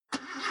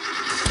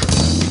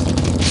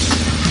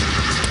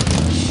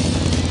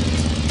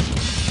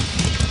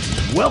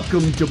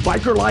Welcome to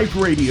Biker Life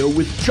Radio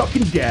with Chuck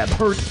and Deb,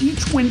 heard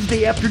each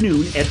Wednesday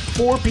afternoon at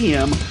 4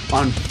 p.m.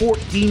 on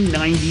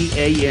 1490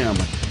 AM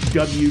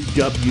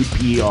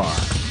WWPR.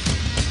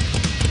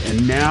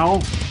 And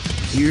now,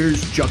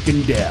 here's Chuck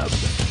and Deb.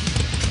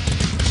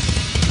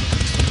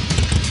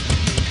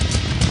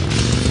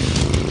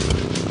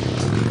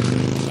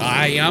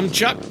 Hi, I'm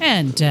Chuck.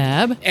 And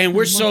Deb. And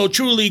we're so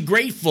truly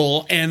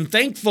grateful and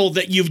thankful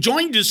that you've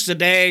joined us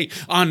today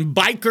on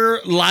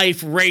Biker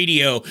Life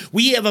Radio.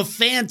 We have a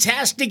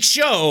fantastic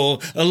show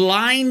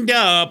lined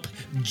up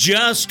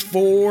just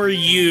for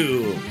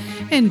you.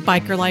 And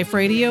Biker Life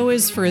Radio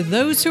is for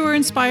those who are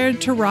inspired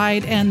to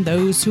ride and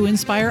those who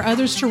inspire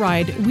others to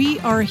ride. We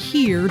are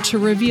here to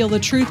reveal the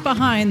truth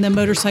behind the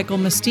motorcycle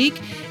mystique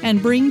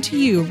and bring to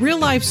you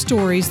real-life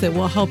stories that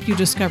will help you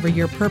discover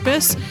your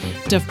purpose,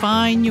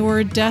 define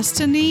your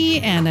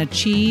destiny, and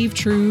achieve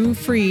true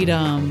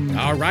freedom.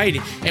 All right.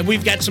 And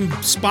we've got some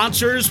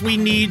sponsors we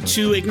need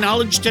to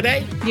acknowledge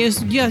today.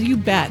 Yes, yeah, you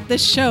bet.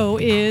 This show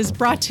is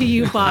brought to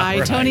you by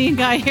Right. Tony and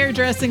Guy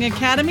Hairdressing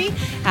Academy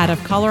out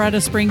of Colorado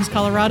Springs,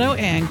 Colorado,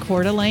 and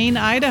Coeur d'Alene,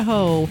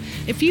 Idaho.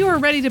 If you are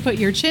ready to put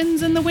your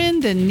chins in the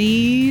wind and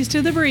knees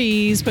to the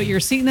breeze, put your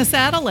seat in the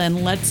saddle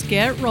and let's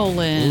get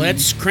rolling.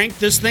 Let's crank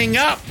this thing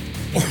up.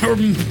 Or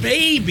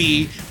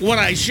maybe what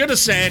I should have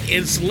said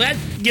is let's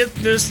get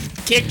this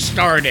kick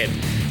started.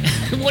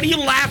 What are you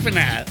laughing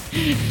at?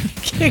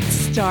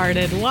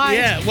 Kick-started. Why?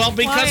 Yeah, well,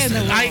 because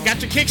I got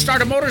to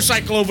kickstart a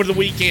motorcycle over the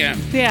weekend.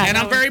 Yeah, and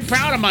I'm very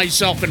proud of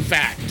myself, in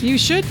fact. You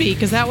should be,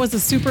 because that was a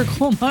super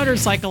cool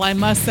motorcycle, I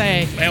must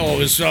say. Oh, it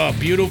was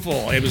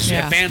beautiful. It was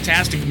a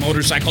fantastic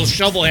motorcycle,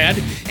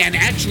 Shovelhead, and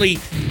actually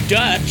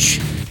Dutch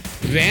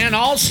Van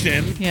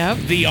Alsten,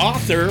 the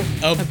author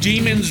of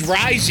Demons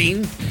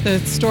Rising. The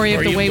story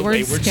of the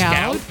Wayward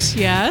Scout.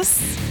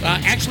 Yes.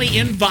 Actually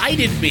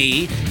invited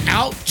me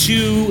out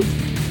to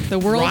the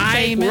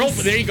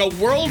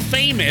world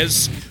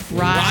famous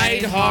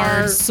Ride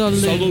Hard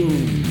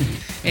Saloon.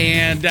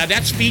 And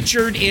that's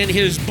featured in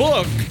his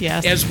book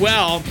as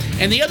well.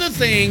 And the other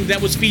thing that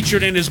was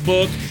featured in his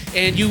book,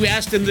 and you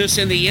asked him this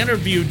in the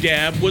interview,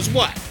 Deb, was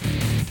what?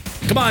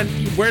 Come on,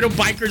 where do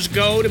bikers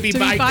go to be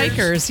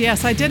bikers?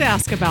 Yes, I did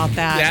ask about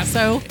that. Yeah.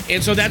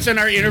 So that's in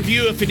our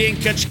interview. If you didn't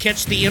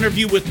catch the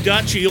interview with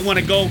Dutch, you'll want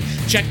to go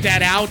check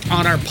that out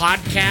on our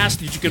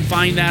podcast. You can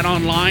find that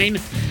online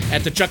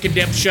at the Chuck and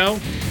Deb Show.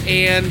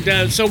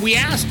 And so we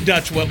asked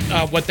Dutch what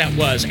that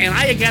was, and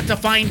I got to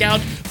find out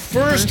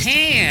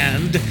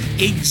firsthand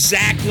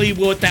exactly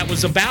what that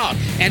was about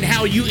and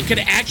how you could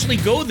actually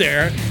go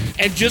there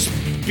and just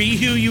be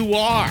who you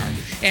are.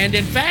 And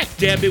in fact,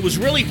 Deb, it was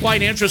really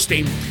quite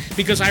interesting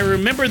because I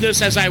remember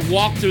this as I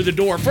walked through the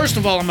door. First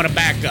of all, I'm going to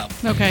back up.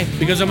 Okay.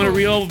 Because I'm going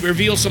to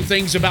reveal some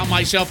things about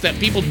myself that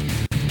people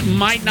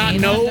might not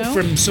know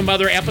from some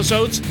other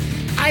episodes.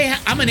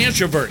 I'm an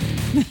introvert.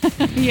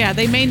 Yeah,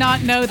 they may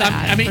not know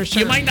that. I mean, for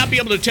sure. You might not be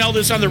able to tell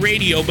this on the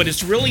radio, but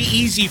it's really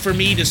easy for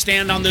me to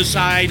stand on this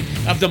side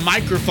of the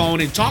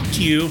microphone and talk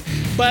to you.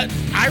 But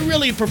I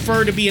really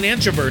prefer to be an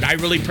introvert. I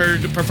really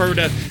prefer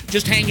to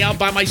just hang out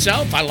by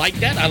myself. I like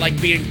that. I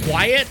like being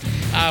quiet.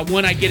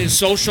 When I get in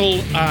social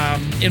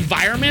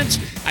environments,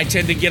 I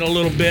tend to get a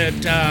little bit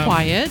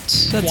quiet.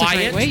 That's a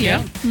great way,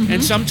 yeah. Mm-hmm.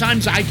 And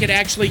sometimes I could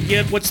actually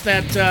get, what's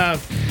that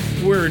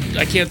word?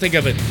 I can't think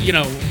of it.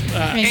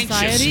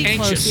 Anxiety,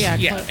 anxious.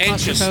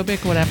 Anxious.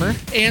 Claustrophobic, whatever.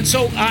 And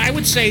so I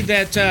would say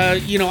that,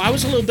 I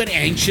was a little bit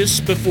anxious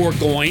before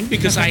going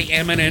because I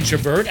am an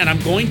introvert and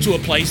I'm going to a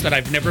place that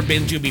I've never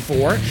been to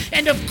before.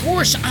 And of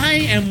course, I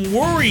am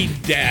worried,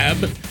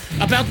 Deb,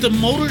 about the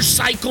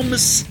motorcycle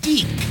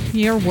mystique.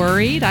 You're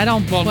worried? I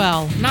don't,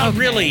 not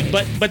really,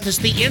 but it's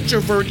the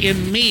introvert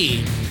in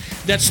me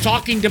that's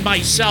talking to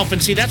myself.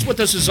 And see, that's what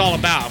this is all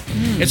about.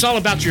 It's all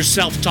about your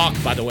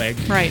self-talk, by the way.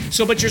 Right.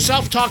 So, but your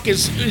self-talk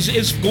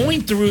is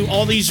going through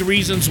all these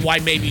reasons why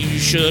maybe you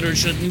should or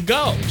shouldn't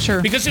go.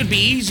 Sure. Because it'd be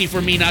easy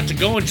for me not to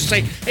go and just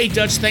say, hey,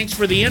 Dutch, thanks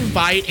for the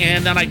invite.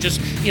 And then I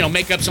just,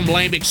 make up some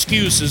lame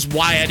excuses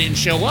why I didn't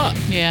show up.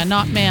 Yeah,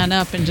 not man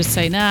up and just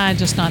say, nah, I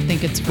just not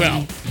think it's for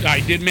Well, me. I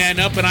did man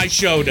up and I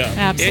showed up.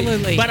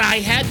 Absolutely. But I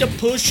had to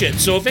push it.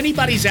 So if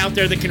anybody's out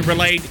there that can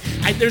relate,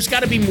 there's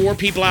got to be more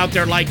people out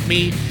there like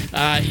me.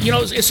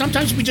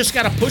 Sometimes we just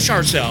got to push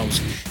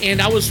ourselves.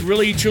 And I was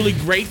really, truly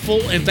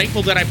grateful and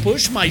thankful that I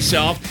pushed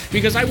myself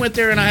because I went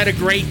there and I had a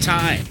great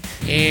time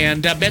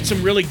and met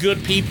some really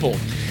good people.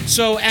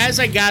 So as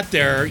I got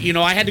there,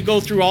 I had to go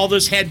through all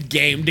this head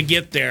game to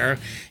get there.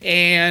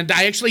 And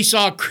I actually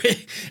saw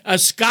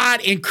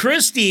Scott and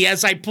Christy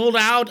as I pulled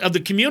out of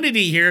the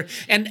community here.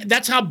 And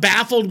that's how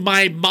baffled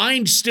my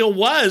mind still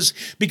was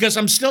because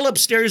I'm still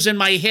upstairs in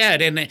my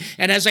head. And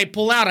as I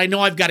pull out, I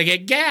know I've got to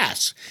get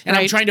gas. And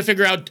I'm trying to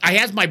figure out, I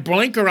have my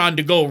blinker on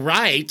to go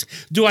right.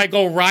 Do I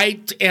go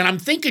right? And I'm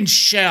thinking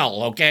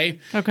Shell, okay?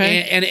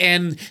 Okay.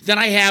 And then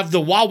I have the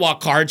Wawa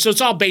card. So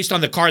it's all based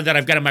on the card that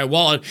I've got in my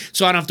wallet.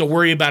 So I don't have to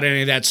worry about about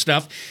any of that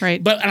stuff.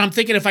 Right. But and I'm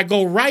thinking if I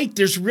go right,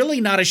 there's really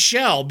not a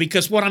Shell,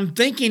 because what I'm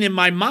thinking in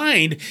my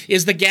mind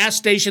is the gas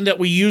station that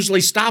we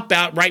usually stop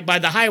at right by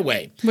the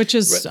highway. Which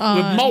is,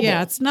 Mobil.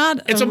 yeah, it's not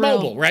It's a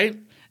Mobil, right?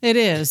 It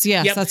is.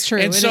 Yes, Yep. that's true.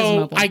 And It is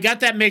so Mobil. I got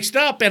that mixed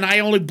up, and I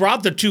only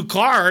brought the 2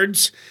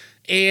 cards.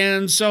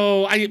 And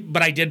so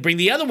but I did bring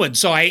the other one.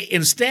 So I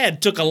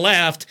instead took a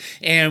left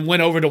and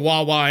went over to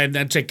Wawa and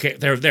then took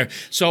care of there.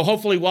 So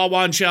hopefully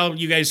Wawa and Shell,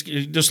 you guys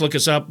just look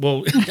us up.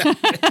 Well,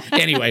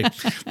 anyway.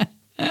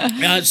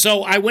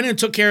 So I went and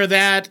took care of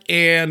that,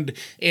 and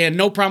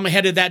no problem. I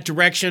headed that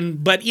direction.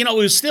 But, it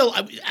was still,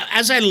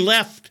 as I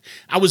left,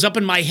 I was up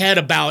in my head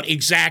about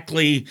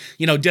exactly,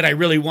 did I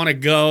really want to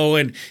go,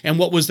 and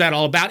what was that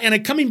all about?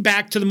 And coming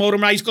back to the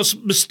motorcycle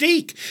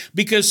mystique,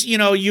 because,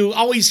 you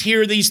always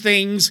hear these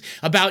things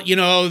about,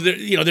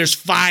 there's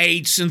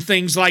fights and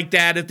things like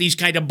that at these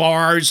kind of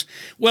bars.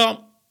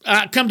 Well,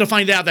 come to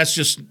find out, that's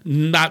just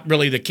not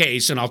really the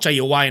case, and I'll tell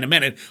you why in a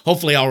minute.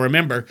 Hopefully I'll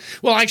remember.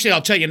 Well, actually,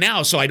 I'll tell you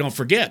now so I don't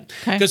forget.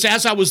 Because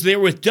as I was there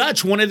with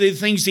Dutch, one of the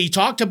things he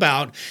talked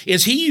about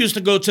is he used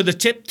to go to the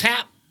Tip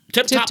Top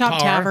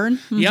Tavern.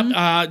 Mm-hmm.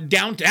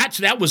 Yep.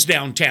 That was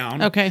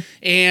downtown. Okay.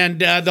 And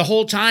the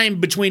whole time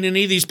between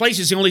any of these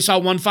places, he only saw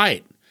one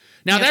fight.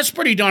 Now, that's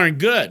pretty darn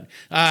good.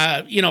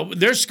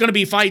 There's going to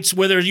be fights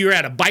whether you're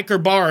at a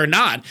biker bar or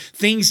not.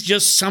 Things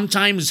just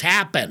sometimes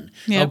happen,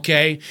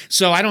 okay?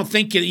 So I don't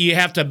think you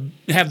have to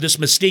have this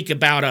mystique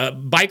about a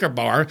biker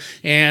bar.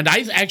 And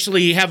I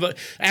actually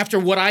after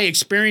what I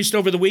experienced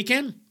over the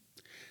weekend,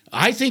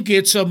 I think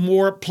it's a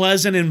more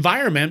pleasant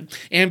environment,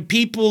 and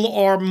people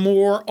are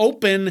more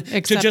open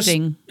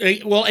Accepting.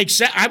 to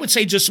just, I would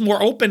say just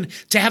more open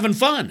to having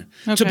fun,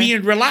 to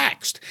being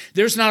relaxed.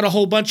 There's not a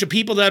whole bunch of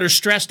people that are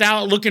stressed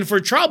out looking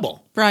for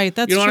trouble. Right,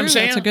 that's You know true. what I'm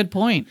saying? That's a good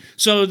point.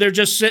 So they're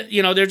just,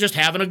 they're just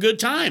having a good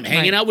time,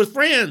 hanging out with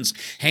friends,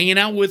 hanging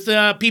out with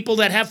people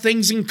that have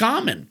things in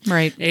common.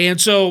 Right. And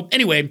so,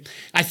 anyway,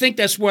 I think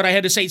that's what I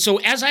had to say. So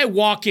as I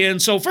walk in,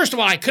 so first of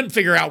all, I couldn't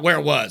figure out where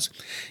it was.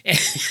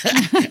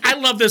 I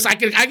love this. I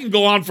can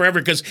go on forever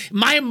because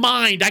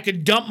I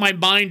could dump my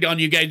mind on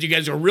you guys. You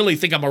guys will really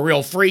think I'm a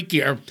real freak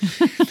here.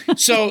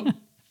 So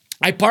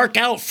I park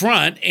out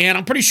front, and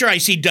I'm pretty sure I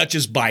see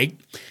Dutch's bike.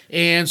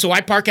 And so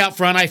I park out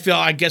front.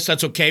 I guess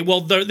that's okay.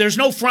 Well, there's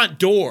no front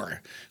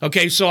door.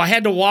 Okay, so I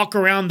had to walk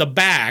around the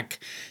back,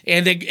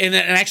 and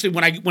actually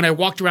when I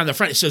walked around the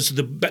front, it says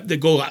the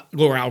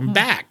go around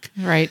back.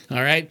 Right.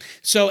 All right.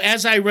 So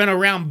as I run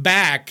around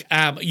back,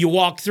 you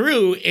walk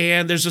through,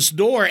 and there's this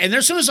door, and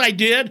as soon as I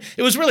did,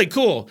 it was really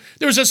cool.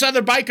 There was this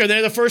other biker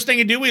there. The first thing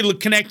he did, we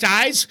connect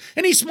eyes,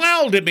 and he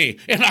smiled at me,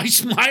 and I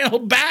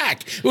smiled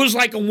back. It was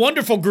like a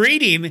wonderful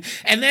greeting.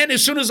 And then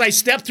as soon as I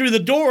stepped through the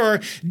door,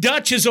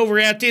 Dutch is over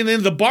at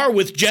the bar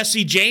with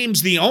Jesse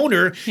James, the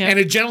owner, and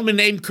a gentleman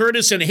named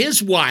Curtis and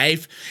his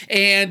wife.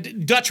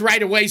 And Dutch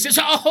right away says,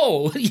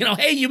 "Oh,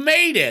 hey, you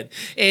made it."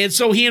 And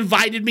so he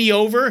invited me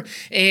over,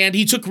 and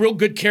he took real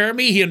good care of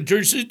me. He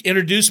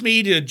introduced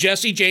me to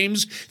Jesse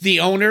James, the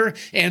owner,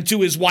 and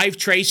to his wife,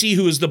 Tracy,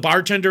 who was the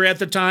bartender at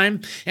the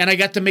time. And I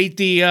got to meet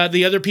the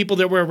other people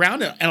that were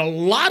around, and a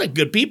lot of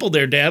good people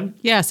there, Deb.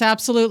 Yes,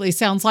 absolutely.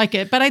 Sounds like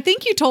it. But I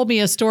think you told me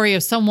a story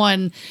of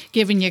someone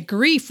giving you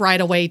grief right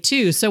away,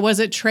 too. So was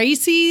it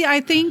Tracy,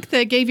 I think,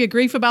 that gave you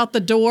grief about the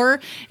door?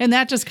 And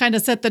that just kind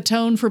of set the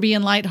tone for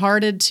being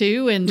lighthearted,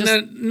 too? And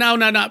just... No,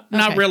 not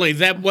really.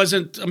 That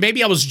wasn't...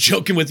 Maybe I was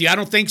joking with you. I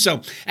don't think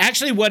so.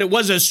 Actually, what it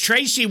was is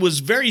Tracy was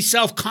very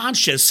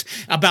self-conscious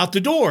about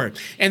the door.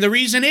 And the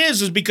reason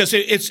is because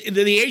it's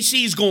the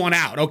AC is going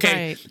out,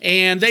 okay? Right.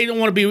 And they don't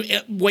want to be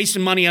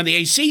wasting money on the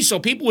AC, so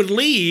people would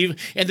leave,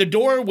 and the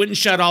door wouldn't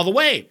shut all the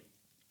way.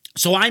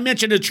 So I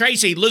mentioned to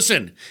Tracy,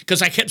 listen,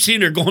 because I kept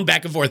seeing her going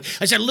back and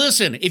forth. I said,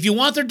 listen, if you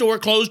want the door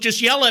closed,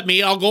 just yell at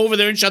me. I'll go over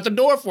there and shut the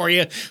door for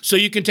you so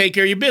you can take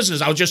care of your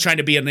business. I was just trying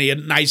to be a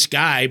nice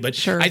guy, but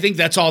sure. I think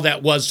that's all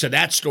that was to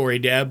that story,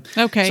 Deb.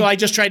 Okay. So I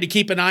just tried to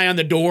keep an eye on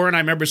the door, and I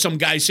remember some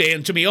guy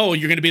saying to me, "Oh,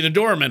 you're going to be the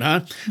doorman,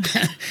 huh?"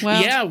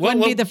 Well, yeah,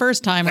 wouldn't be the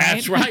first time, right?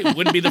 That's right.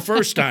 Wouldn't be the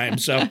first time.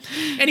 So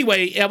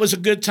anyway, it was a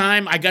good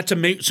time. I got to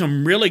meet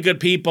some really good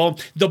people.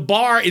 The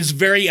bar is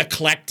very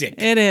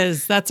eclectic. It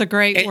is. That's a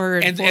great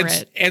word for it.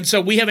 And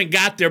so we haven't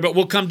got there, but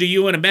we'll come to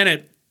you in a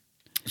minute.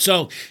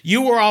 So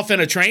you were off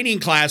in a training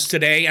class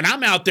today, and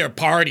I'm out there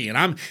partying.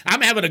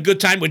 I'm having a good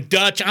time with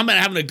Dutch. I'm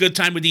having a good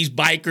time with these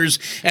bikers,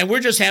 and we're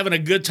just having a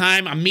good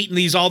time. I'm meeting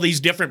all these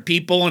different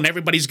people, and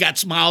everybody's got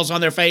smiles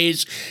on their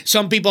face.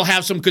 Some people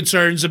have some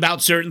concerns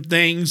about certain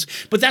things,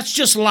 but that's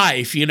just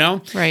life,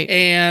 Right.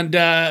 And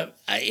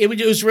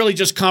it was really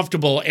just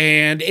comfortable,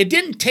 and it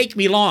didn't take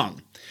me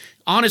long.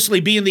 Honestly,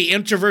 being the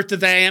introvert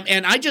that I am,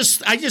 and I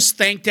just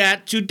thank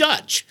that to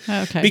Dutch.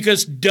 Okay.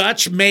 Because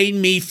Dutch made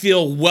me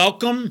feel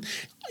welcome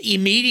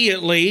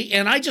immediately,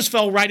 and I just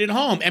felt right at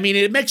home. I mean,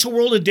 it makes a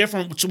world of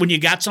difference when you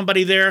got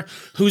somebody there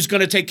who's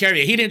going to take care of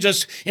you. He didn't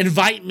just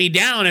invite me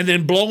down and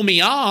then blow me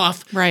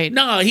off. Right.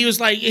 No, he was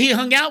like, he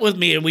hung out with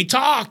me, and we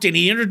talked, and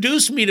he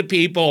introduced me to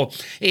people,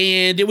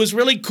 and it was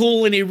really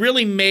cool, and he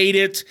really made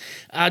it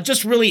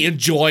just really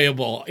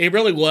enjoyable. It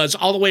really was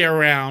all the way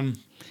around.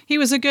 He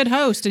was a good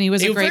host, and he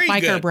was a great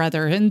biker good.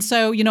 brother. And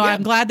so,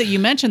 I'm glad that you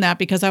mentioned that,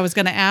 because I was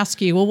going to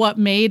ask you, well, what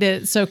made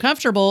it so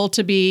comfortable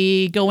to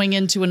be going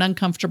into an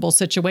uncomfortable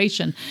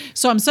situation?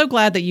 So I'm so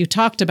glad that you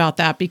talked about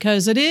that,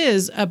 because it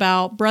is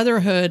about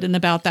brotherhood and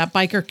about that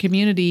biker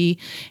community.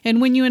 And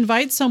when you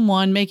invite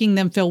someone, making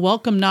them feel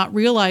welcome, not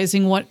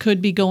realizing what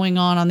could be going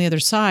on the other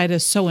side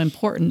is so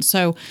important.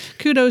 So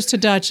kudos to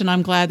Dutch, and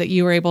I'm glad that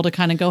you were able to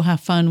kind of go have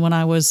fun when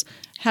I was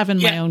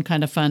having my own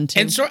kind of fun too.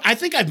 And so I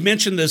think I've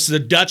mentioned this to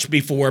Dutch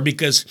before,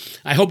 because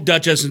I hope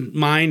Dutch doesn't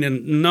mind.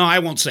 And no, I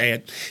won't say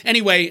it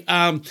anyway.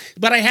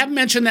 But I have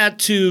mentioned that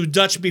to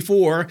Dutch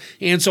before,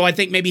 and so I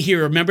think maybe he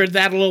remembered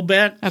that a little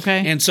bit.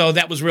 Okay. And so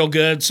that was real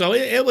good. So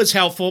it was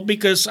helpful,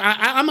 because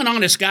I'm an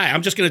honest guy.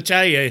 I'm just going to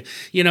tell you,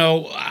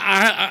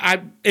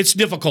 it's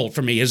difficult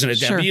for me, isn't it,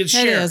 Debbie? Sure,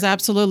 it is.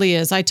 Absolutely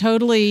is. I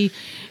totally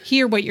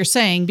hear what you're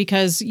saying,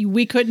 because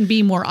we couldn't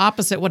be more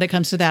opposite when it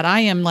comes to that.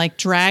 I am like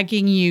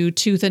dragging you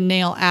tooth and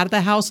nail out of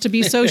the house to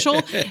be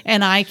social,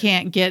 and I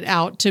can't get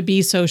out to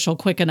be social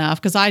quick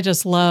enough, because I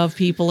just love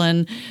people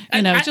and,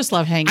 just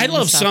love hanging out. I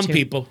love some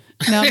people.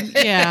 No,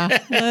 yeah,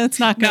 let's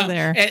not go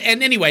there.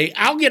 And anyway,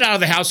 I'll get out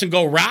of the house and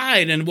go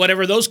ride and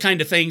whatever, those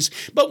kind of things.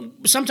 But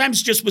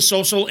sometimes just with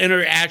social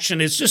interaction,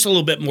 it's just a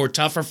little bit more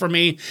tougher for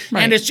me.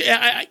 Right. And it's,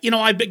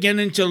 I'm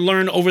beginning to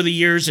learn over the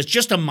years, it's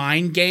just a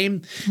mind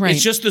game. Right.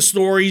 It's just the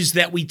stories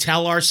that we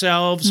tell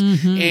ourselves.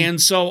 Mm-hmm.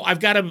 And so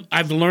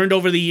I've learned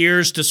over the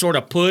years to sort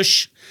of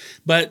push.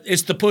 But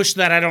it's the push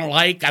that I don't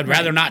like. I'd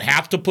rather not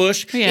have to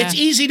push. Yeah. It's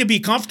easy to be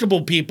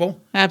comfortable, people.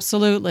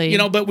 Absolutely.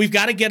 But we've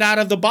got to get out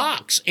of the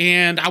box.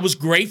 And I was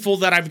grateful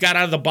that I've got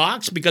out of the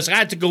box, because I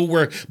had to go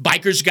where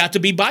bikers got to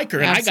be biker.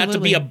 And I got to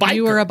be a biker.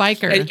 You were a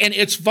biker. And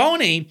it's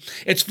funny.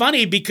 It's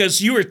funny because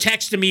you were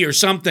texting me or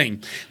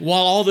something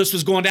while all this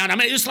was going down. I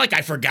mean, it's like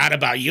I forgot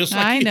about you. It's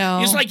like I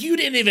know. It's like you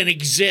didn't even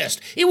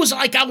exist. It was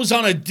like I was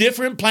on a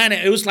different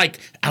planet. It was like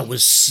I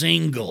was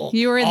single.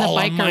 You were in the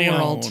biker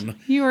world.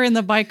 You were in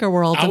the biker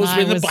world. I was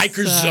in the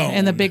biker zone.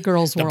 In the big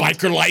girls world. The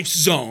biker life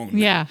zone.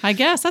 Yeah, I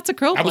guess that's a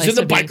cool place. I was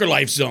in the biker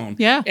life zone.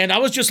 Yeah. And I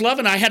was just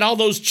loving it. I had all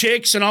those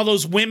chicks and all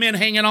those women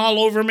hanging all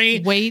over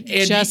me. Wait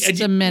just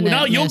a minute.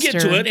 No, you'll mister.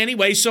 get to it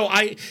anyway. So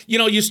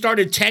you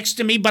started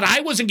texting me, but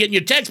I wasn't getting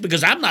your text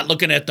because I'm not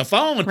looking at the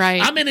phone.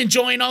 Right. I'm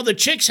enjoying all the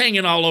chicks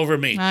hanging all over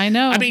me. I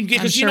know. I mean,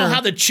 because you know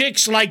how the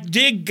chicks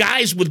dig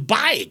guys with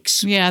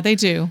bikes. Yeah, they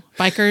do.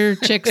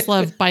 Biker chicks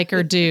love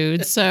biker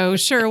dudes. So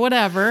sure,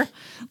 whatever.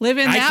 Live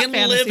in that fantasy world. I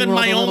can live in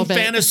my own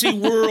fantasy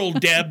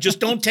world, Deb. Just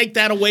don't take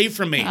that away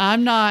from me.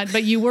 I'm not,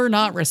 but you were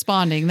not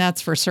responding.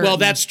 That's for certain. Well,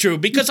 that's true,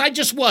 because I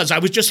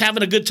was just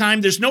having a good time.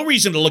 There's no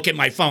reason to look at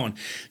my phone.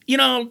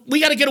 We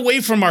got to get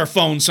away from our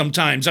phones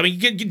sometimes. I mean,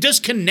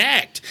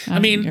 disconnect. I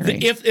mean,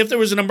 if there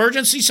was an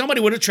emergency, somebody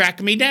would have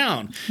tracked me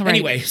down. Right.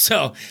 Anyway,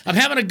 so I'm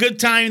having a good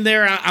time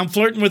there. I'm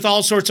flirting with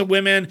all sorts of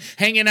women,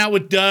 hanging out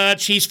with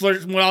Dutch. He's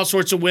flirting with all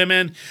sorts of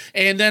women.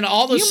 And then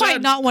all of a sudden... You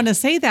might not want to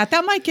say that.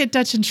 That might get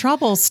Dutch in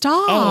trouble.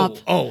 Stop.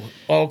 Oh,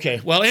 okay.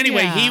 Well,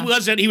 anyway, He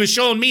was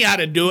showing me how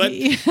to do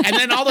it. And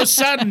then all of a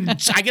sudden,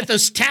 I get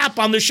this tap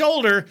on the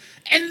shoulder,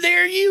 and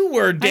there you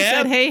were, Deb. I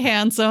said, hey,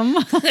 handsome.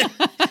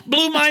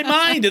 Blew my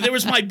mind. And there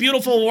was my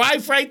beautiful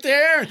wife right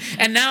there.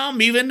 And now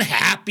I'm even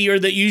happier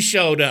that you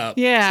showed up.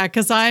 Yeah,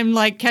 because I'm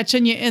like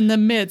catching you in the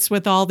midst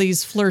with all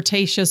these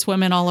flirtatious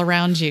women all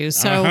around you.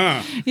 So,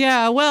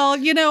 yeah, well,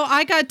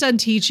 I got done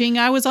teaching.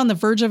 I was on the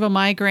verge of a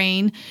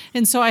migraine.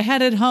 And so I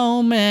headed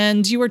home,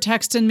 and you were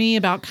texting me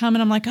about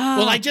coming. I'm like,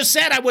 oh. Well, I just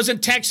said I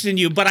wasn't texting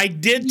you, but I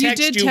did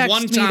text you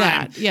one time.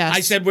 That, yes. I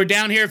said, we're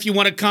down here if you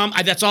want to come.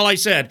 That's all I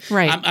said.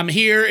 Right. I'm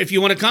here. If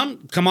you want to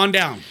come on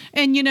down.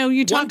 And,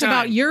 you talked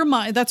about your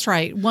mind. That's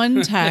right.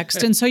 One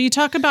text. And so you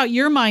talk about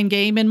your mind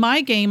game. In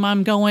my game,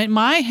 I'm going,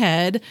 my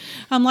head,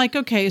 I'm like,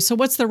 okay, so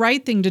what's the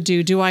right thing to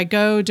do? Do I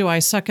go? Do I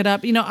suck it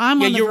up? I'm on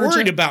the you're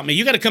worried about me.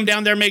 You got to come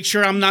down there and make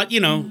sure I'm not,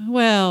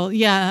 Well,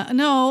 yeah,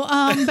 no,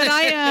 but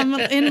I am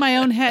in my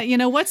own head.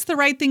 What's the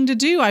right thing to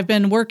do? I've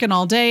been working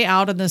all day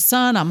out in the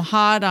sun. I'm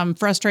hot. I'm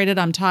frustrated.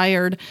 I'm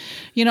tired.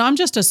 I'm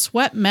just a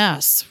sweat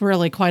mess,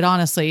 really, quite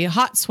honestly.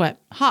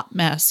 Hot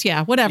mess.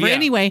 Yeah, whatever. Yeah.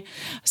 Anyway,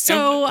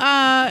 so,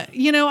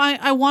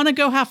 I want to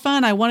go have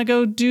fun. I want to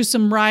go do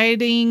some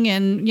riding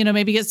and,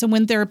 maybe get some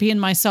wind therapy in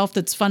myself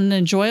that's fun and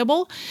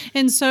enjoyable.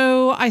 And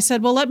so I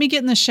said, well, let me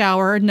get in the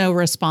shower. No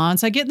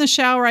response. I get in the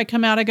shower. I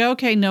come out. I go,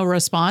 okay, no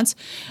response.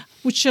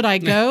 Should I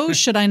go?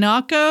 Should I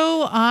not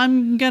go?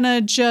 I'm going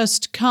to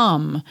just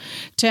come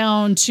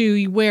down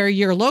to where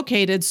you're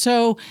located.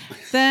 So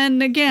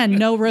then again,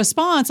 no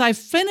response. I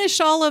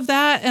finished all of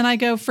that and I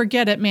go,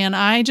 forget it, man.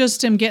 I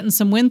just am getting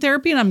some wind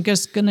therapy and I'm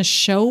just going to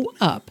show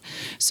up.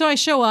 So I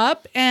show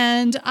up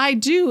and I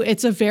do.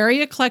 It's a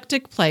very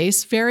eclectic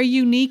place, very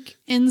unique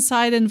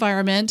inside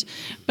environment,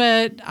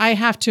 but I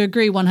have to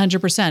agree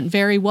 100%.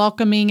 Very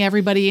welcoming.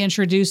 Everybody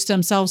introduced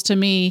themselves to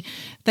me,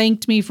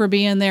 thanked me for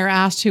being there,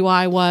 asked who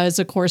I was. was,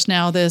 of course,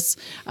 now this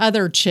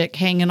other chick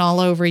hanging all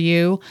over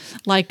you,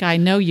 like I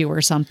know you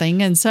or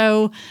something. And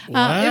so it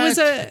was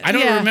I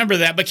don't remember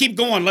that, but keep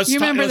going. You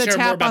remember the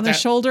tap on the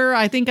shoulder?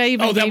 I think I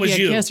even gave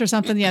you a kiss or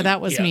something. Yeah,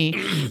 that was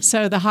me.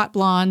 So the hot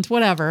blonde,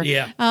 whatever.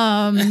 Yeah.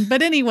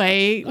 But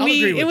anyway,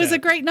 it was a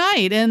great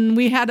night, and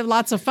we had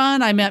lots of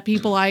fun. I met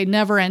people I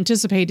never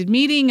anticipated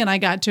meeting, and I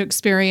got to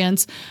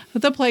experience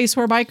the place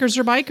where bikers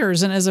are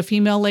bikers. And as a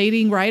female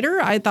lady rider,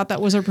 I thought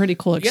that was a pretty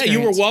cool experience. Yeah,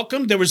 you were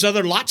welcome. There was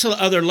lots of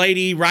other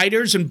lady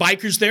riders and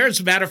bikers there. As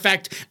a matter of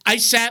fact, I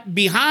sat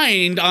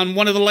behind on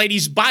one of the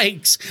ladies'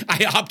 bikes.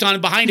 I hopped on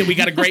behind it. We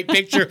got a great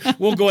picture.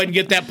 We'll go ahead and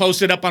get that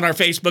posted up on our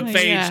Facebook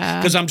page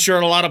because I'm sure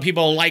a lot of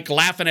people like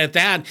laughing at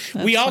that.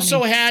 We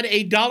also had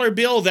a $1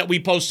 bill that we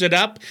posted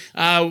up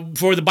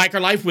for the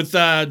Biker Life with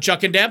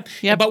Chuck and Deb.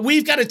 Yep. But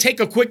we've got to take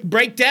a quick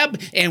break,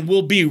 Deb, and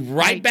we'll be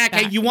right back.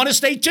 Hey, you want to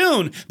stay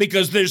tuned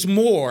because there's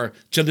more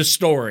to the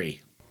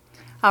story.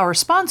 Our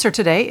sponsor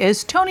today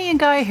is Tony and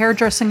Guy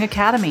Hairdressing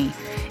Academy.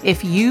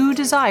 If you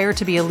desire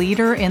to be a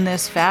leader in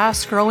this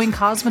fast-growing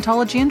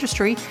cosmetology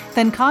industry,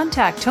 then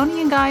contact Tony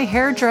and Guy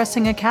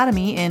Hairdressing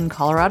Academy in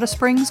Colorado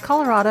Springs,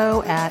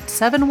 Colorado at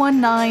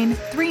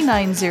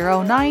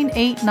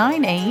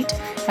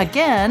 719-390-9898.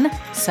 Again,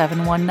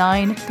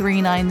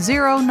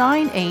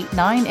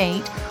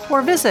 719-390-9898,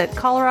 or visit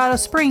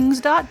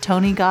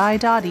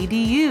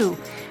coloradosprings.tonyguy.edu.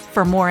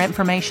 For more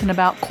information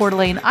about Coeur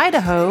d'Alene,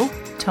 Idaho,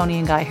 Tony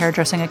and Guy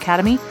Hairdressing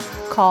Academy,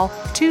 call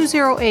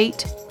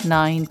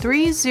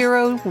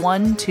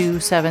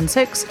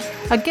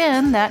 208-930-1276.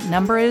 Again, that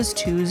number is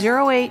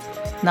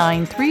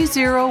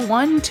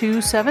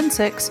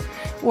 208-930-1276,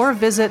 or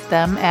visit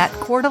them at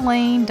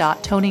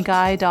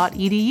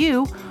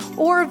coeurdalene.tonyguy.edu,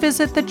 or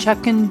visit the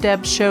Chuck and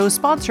Deb Show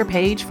sponsor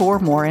page for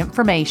more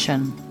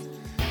information.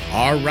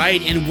 All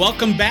right, and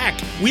welcome back.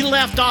 We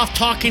left off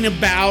talking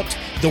about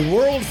the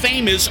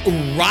world-famous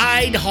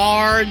Ride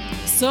Hard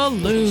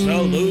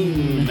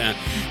Saloon.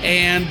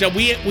 And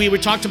we were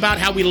talked about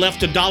how we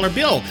left a $1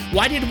 bill.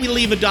 Why did we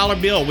leave a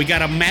 $1 bill? We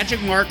got a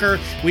magic marker,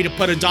 we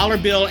put a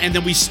 $1 bill, and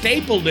then we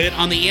stapled it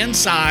on the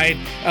inside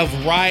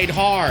of Ride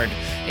Hard.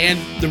 And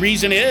the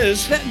reason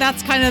is...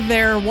 That's kind of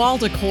their wall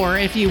decor,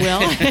 if you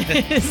will.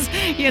 is,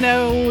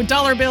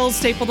 $1 bills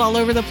stapled all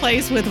over the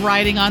place with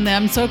writing on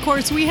them. So, of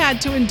course, we had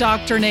to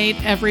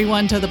indoctrinate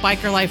everyone to the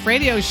Biker Life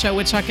radio show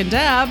with Chuck and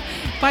Deb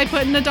by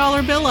putting a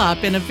 $1 bill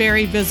up in a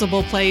very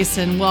visible place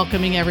and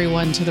welcoming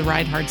everyone to the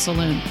Ride Hard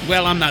Saloon.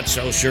 Well, I'm not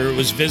so sure it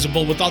was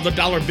visible with all the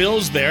 $1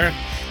 bills there.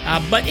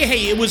 But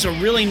hey, it was a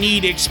really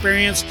neat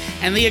experience,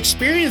 and the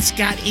experience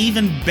got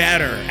even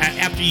better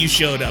after you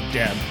showed up,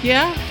 Deb.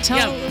 Yeah?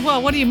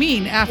 Well, what do you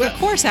mean? Of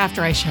course,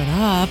 after I showed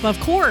up, of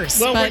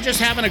course. Well, we're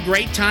just having a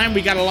great time.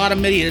 We got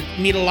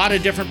meet a lot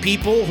of different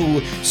people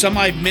who some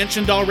I've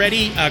mentioned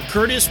already.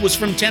 Curtis was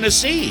from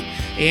Tennessee,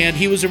 and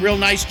he was a real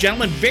nice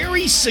gentleman,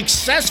 very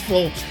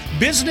successful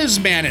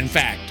businessman, in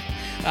fact.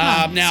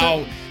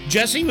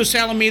 Jesse was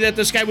telling me that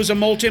this guy was a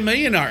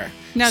multimillionaire.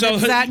 Now,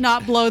 does that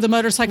not blow the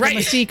motorcycle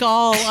mystique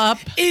all up?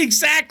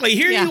 Exactly.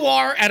 Here you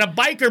are at a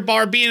biker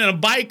bar being a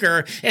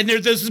biker, and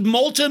there's this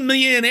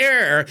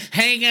multimillionaire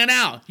hanging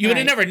out. You would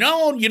have never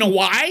known. You know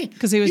why?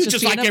 Because he was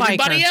just like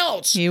everybody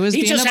else.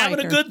 He's just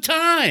having a good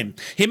time.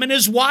 Him and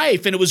his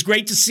wife, and it was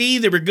great to see.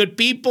 They were good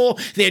people.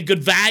 They had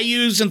good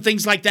values and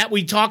things like that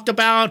we talked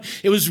about.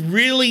 It was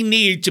really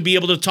neat to be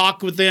able to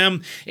talk with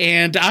them,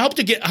 and I hope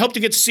to get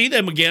to see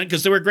them again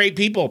because they were great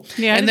people.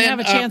 Yeah, I didn't have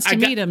a chance to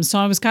meet them, so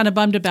I was kind of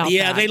bummed about that.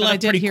 Yeah, they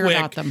left pretty quick.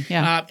 About them.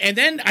 Yeah. And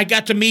then I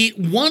got to meet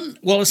one,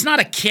 well, it's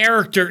not a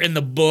character in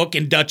the book,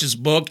 in Dutch's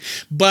book,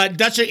 but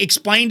Dutch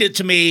explained it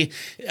to me.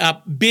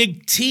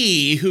 Big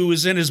T, who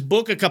was in his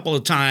book a couple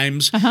of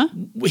times,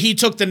 he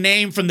took the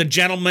name from the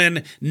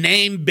gentleman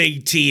named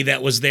Big T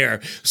that was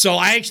there. So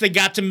I actually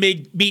got to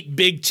meet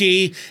Big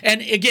T.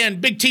 And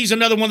again, Big T's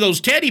another one of those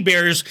teddy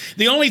bears.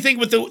 The only thing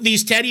with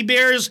these teddy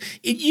bears,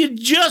 you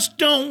just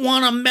don't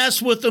want to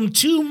mess with them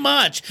too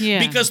much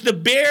because the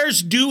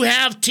bears do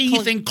have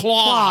teeth and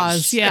claws.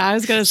 Yeah, I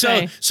was going to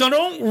say. So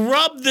don't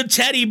rub the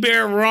teddy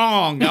bear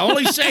wrong. I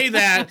only say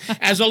that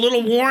as a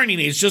little warning.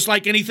 It's just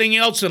like anything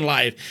else in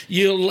life.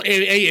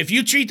 If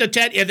you treat the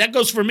teddy, that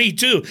goes for me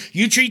too.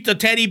 You treat the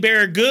teddy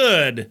bear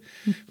good,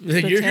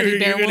 you're going to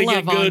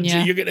get good.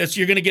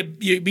 You're going to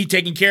be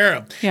taken care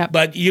of. Yeah.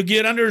 But you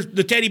get under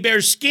the teddy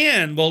bear's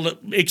skin, well,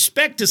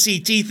 expect to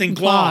see teeth and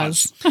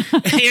claws.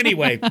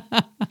 Anyway,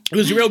 it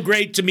was real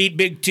great to meet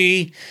Big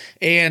T,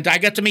 and I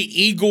got to meet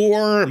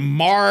Igor,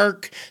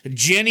 Mark,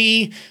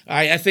 Jenny.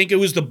 I think it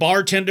was the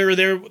bartender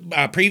there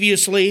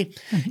previously.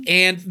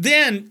 And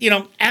then,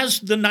 as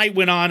the night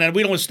went on, and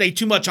we don't want to stay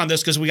too much on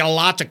this because we got a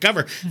lot to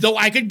cover, though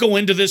I could go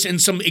into this in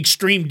some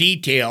extreme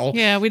detail,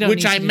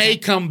 which I may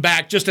come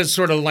back just as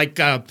sort of like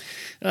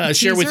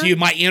share with you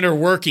my inner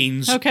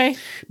workings. Okay.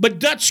 But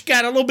Dutch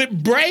got a little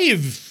bit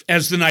brave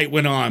as the night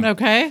went on.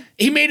 Okay.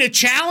 He made a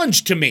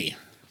challenge to me.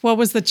 What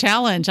was the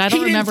challenge? I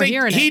don't remember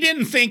hearing it. He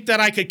didn't think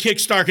that I could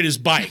kickstart his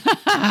bike.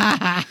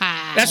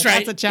 That's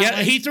right. That's a challenge.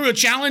 Yeah, he threw a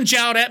challenge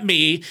out at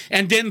me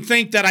and didn't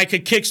think that I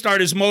could kickstart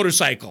his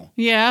motorcycle.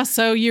 Yeah,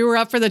 so you were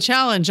up for the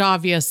challenge,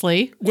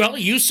 obviously. Well,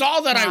 you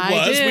saw that I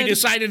was. did. We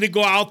decided to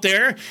go out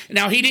there.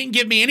 Now, he didn't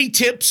give me any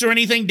tips or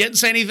anything, didn't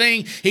say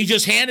anything. He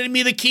just handed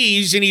me the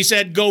keys and he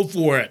said, go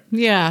for it.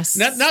 Yes.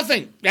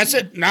 Nothing. That's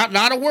it.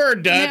 Not a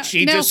word, Dutch.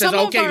 He just said,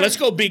 okay, let's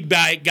go, big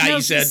guy,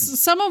 he said.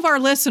 Some of our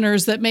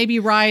listeners that maybe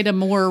ride a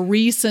more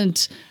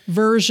recent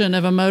version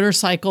of a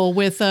motorcycle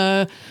with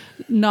a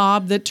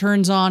knob that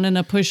turns on and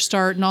a push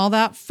start and all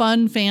that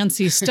fun,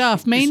 fancy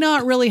stuff may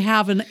not really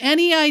have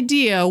any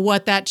idea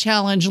what that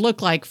challenge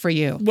looked like for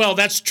you. Well,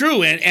 that's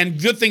true. And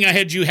good thing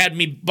you had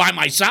me by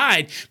my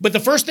side. But the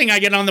first thing I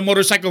get on the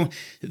motorcycle,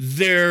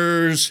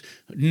 there's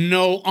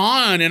no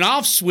on and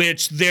off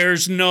switch.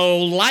 There's no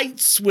light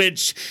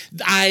switch.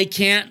 I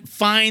can't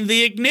find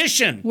the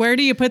ignition. Where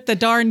do you put the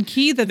darn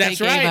key that That's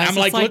they gave right. us? I'm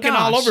like looking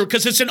all over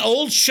because it's an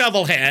old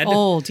shovel head.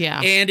 Old,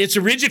 yeah. And it's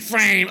a rigid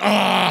frame.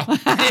 Oh.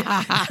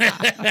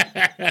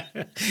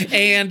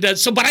 And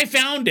but I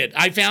found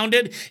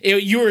it.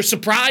 You were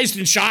surprised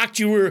and shocked.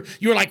 You were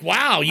like,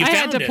 wow, you found it.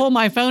 I had to pull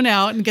my phone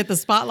out and get the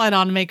spotlight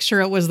on to make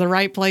sure it was the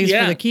right place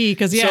for the key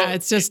because,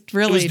 it's just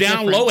really It was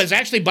down different. low. It's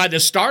actually by the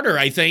starter,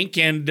 I think.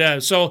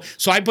 And so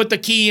I put the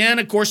key in.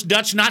 Of course,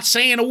 Dutch not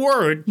saying a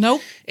word.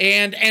 Nope.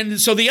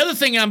 And so the other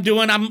thing I'm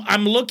doing,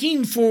 I'm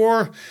looking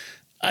for...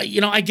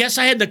 I guess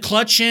I had the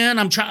clutch in.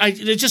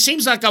 It just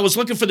seems like I was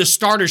looking for the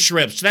starter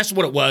strips. That's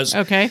what it was.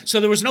 Okay. So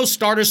there was no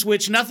starter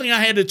switch, nothing I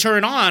had to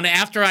turn on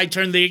after I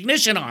turned the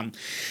ignition on.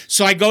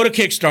 So I go to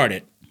kickstart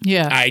it.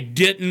 Yeah. I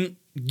didn't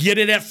get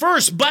it at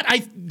first, but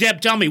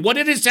Deb, tell me, what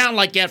did it sound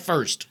like at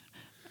first?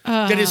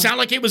 Did it sound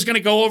like it was going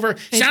to go over?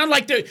 Sound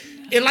like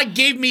it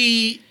gave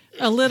me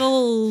a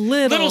little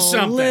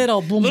something,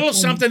 boom, boom.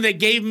 something that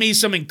gave me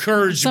some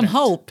encouragement, some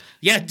hope.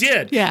 Yeah, it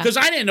did. Yeah, because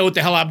I didn't know what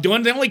the hell I'm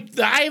doing.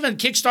 I haven't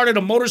kickstarted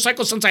a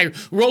motorcycle since I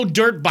rode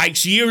dirt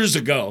bikes years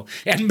ago,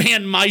 and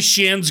man, my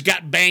shins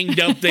got banged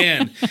up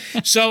then.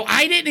 So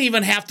I didn't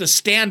even have to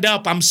stand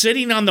up. I'm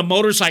sitting on the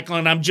motorcycle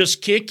and I'm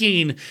just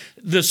kicking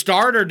the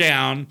starter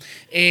down,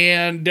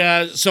 and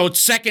so it's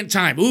second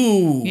time.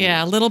 Ooh,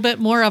 yeah, a little bit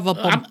more of a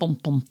bump,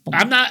 bump, bump.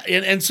 I'm not,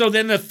 and so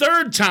then the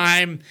third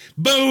time,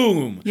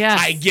 boom, yes,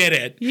 I get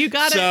it. You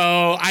got it.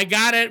 So I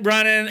got it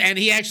running, and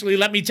he actually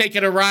let me take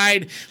it a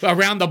ride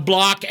around the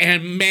block,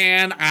 and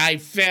man, I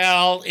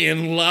fell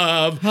in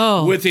love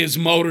with his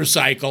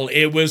motorcycle.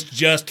 It was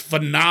just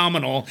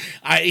phenomenal.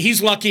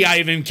 He's lucky I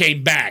even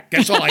came back.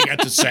 That's all I got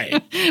to say.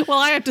 Well,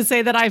 I have to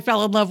say that I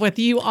fell in love with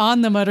you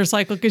on the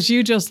motorcycle because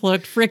you just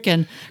looked freaking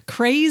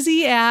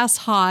crazy ass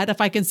hot, if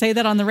I can say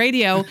that on the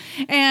radio,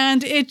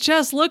 and it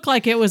just looked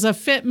like it was a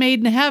fit made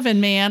in heaven,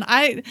 man.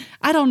 I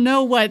don't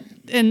know what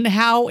and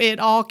how it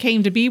all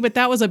came to be, but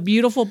that was a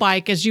beautiful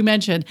bike, as you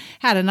mentioned.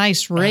 Had a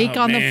nice rake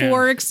on the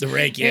forks. The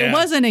rake, yeah. It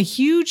wasn't a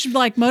huge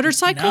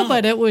motorcycle,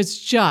 but it was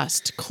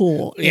just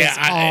cool. Yeah,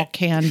 all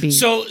can be.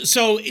 So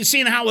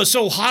seeing how it was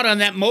so hot on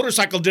that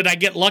motorcycle, did I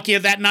get lucky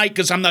that night?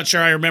 Because I'm not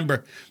sure I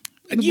remember.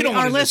 You don't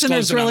our want to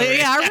listeners really,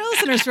 our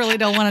listeners really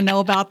don't want to know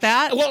about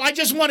that. Well, I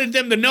just wanted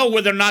them to know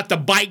whether or not the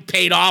bike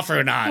paid off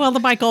or not. Well, the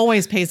bike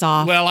always pays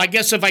off. Well, I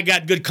guess if I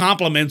got good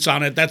compliments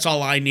on it, that's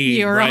all I need.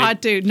 You're right? a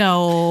hot dude.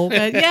 No,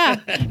 but yeah,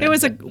 it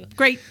was a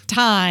great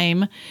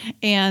time,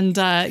 and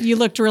you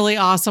looked really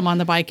awesome on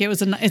the bike.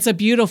 It's a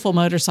beautiful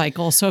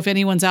motorcycle. So if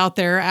anyone's out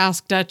there,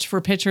 ask Dutch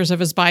for pictures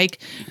of his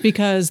bike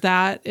because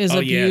that is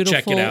a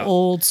beautiful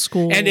old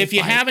school. And if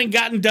you bike. haven't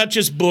gotten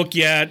Dutch's book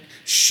yet,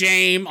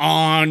 shame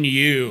on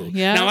you.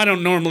 Yeah. Now, I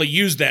don't normally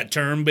use that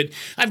term, but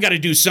I've got to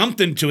do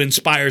something to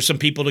inspire some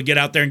people to get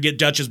out there and get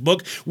Dutch's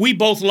book. We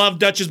both love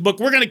Dutch's book.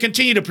 We're going to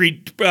continue to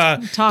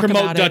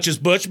promote Dutch's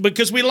book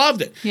because we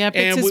loved it. Yep,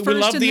 and it's his we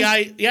love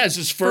it's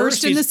his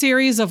first in the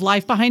series of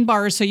Life Behind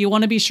Bars. So you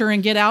want to be sure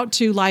and get out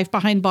to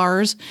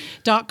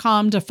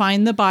lifebehindbars.com to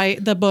find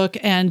the book,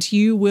 and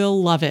you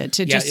will love it.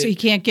 You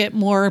can't get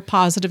more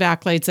positive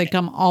accolades. They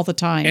come all the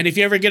time. And if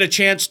you ever get a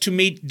chance to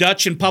meet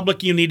Dutch in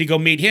public, you need to go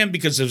meet him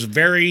because he's a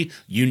very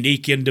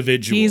unique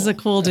individual. He's a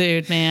cool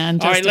dude,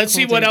 man. All right, let's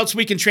see what else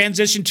we can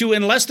transition to,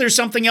 unless there's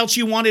something else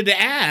you wanted to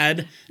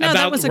add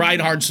about Ride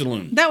Hard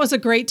Saloon. That was a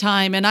great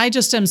time, and I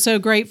just am so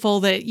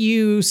grateful that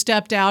you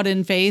stepped out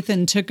in faith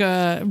and took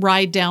a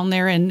ride down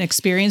there and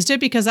experienced it,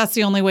 because that's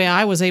the only way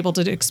I was able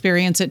to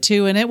experience it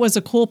too. And it was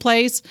a cool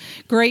place,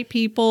 great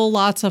people,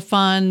 lots of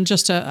fun,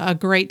 just a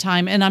great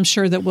time, and I'm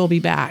sure that we'll be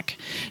back.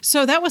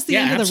 So that was the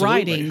end of the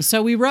riding.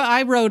 So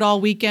I rode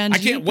all weekend. I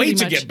can't wait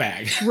to get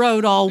back.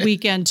 Rode all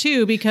weekend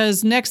too,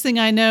 because next thing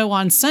I know,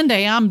 on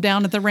Sunday I'm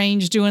down at the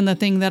range doing the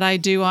thing that I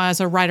do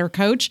as a rider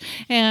coach,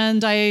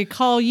 and I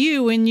call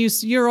you and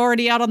you're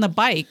already out on the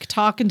bike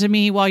talking to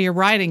me while you're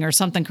riding or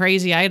something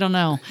crazy. I don't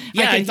know.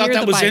 Yeah, I thought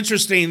that was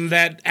interesting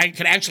that I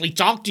could actually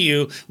talk to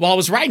you while I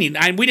was riding.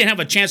 We didn't have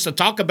a chance to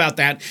talk about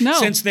that. No.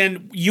 Since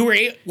then, we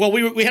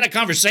had a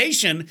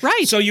conversation.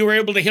 Right. So you were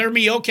able to hear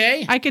me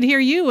okay? I could hear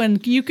you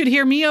and you could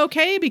hear me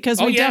okay,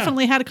 because we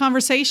definitely had a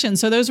conversation.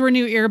 So those were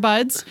new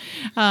earbuds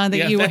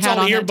that you had on. That's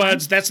all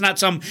earbuds. That's not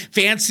some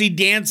fancy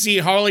dancy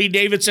Harley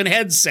Davidson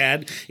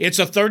headset. It's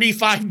a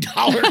 $35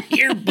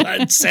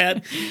 earbud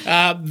set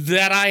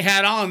that I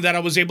had on that I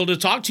was able to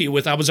talk to you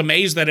with. I was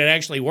amazed that it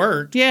actually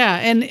worked. Yeah,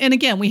 and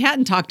again, we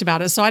hadn't talked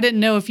about it, so I didn't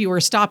know if you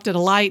were stopped at a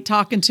light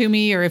talking to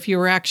me or if you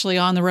were actually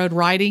on the road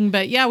riding.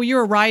 But yeah, you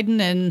were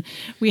riding, and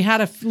we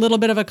had a little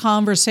bit of a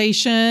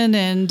conversation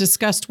and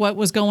discussed what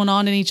was going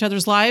on in each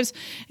other's lives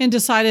and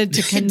decided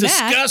to connect.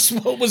 Discuss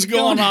what was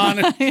going on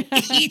in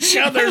each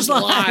other's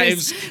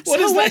lives.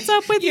 What's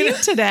up with you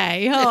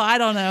today? Oh, I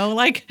don't know.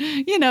 Like,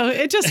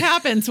 it just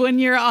happens when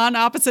you're on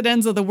opposite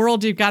ends of the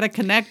world. You've got to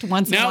connect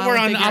once in a while. Now we're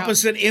on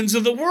opposite ends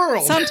of the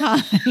world.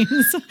 Sometimes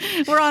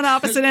we're on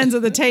opposite ends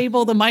of the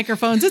table, the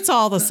microphones. It's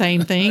all the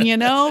same thing,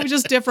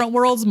 just different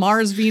worlds,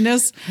 Mars,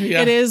 Venus.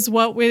 Yeah. It is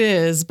what it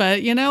is.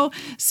 But,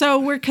 so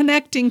we're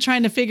connecting,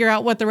 trying to figure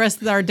out what the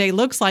rest of our day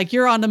looks like.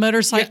 You're on the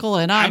motorcycle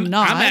and I'm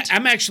not.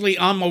 I'm actually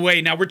on my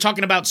way. Now, we're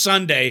talking about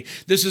Sunday.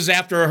 This is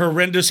after a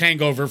horrendous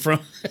hangover from...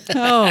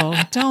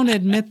 Oh, don't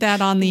admit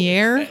that on the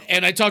air.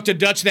 And I talked to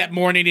Dutch that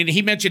morning, and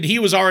he mentioned he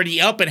was already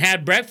up and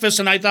had breakfast.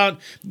 And I thought,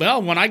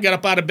 well, when I got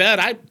up out of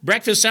bed,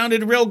 breakfast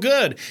sounded real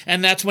good.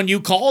 And that's when you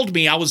called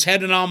me. I was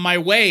heading on my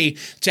way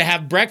to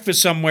have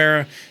breakfast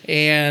somewhere.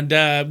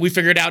 And we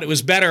figured out it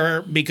was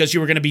better because you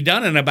were going to be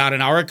done in about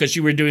an hour because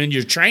you were doing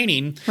your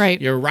training.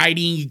 Right. Your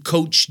riding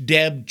Coach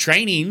Deb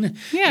training.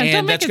 Yeah, and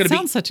don't make it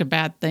sound such a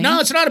bad thing. No,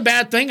 it's not a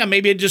bad thing.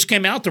 Maybe it just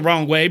came out the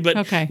wrong way.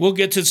 But We'll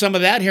get to some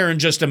of that here in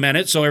just a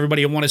minute. So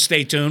everybody will want to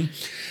stay tuned.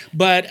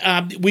 But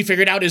we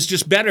figured out it's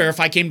just better if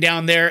I came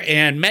down there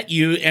and met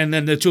you, and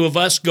then the two of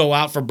us go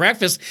out for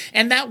breakfast,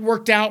 and that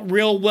worked out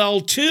real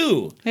well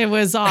too. It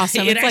was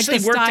awesome. It's like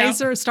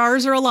the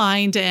stars are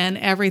aligned, and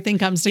everything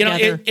comes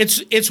together.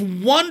 It's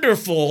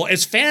wonderful.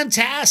 It's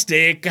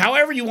fantastic.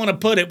 However you want to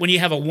put it, when you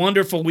have a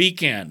wonderful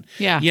weekend.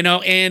 Yeah.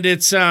 And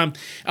it's a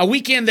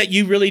weekend that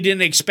you really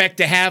didn't expect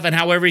to have, and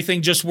how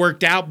everything just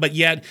worked out, but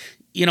yet,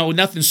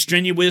 nothing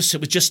strenuous. It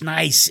was just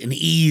nice and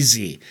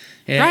easy.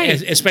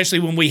 Right. Especially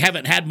when we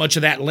haven't had much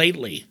of that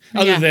lately,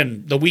 other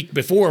than the week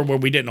before where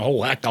we did a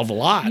whole heck of a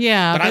lot.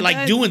 Yeah. But I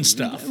like doing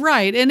stuff.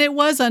 Right. And it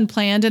was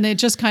unplanned, and it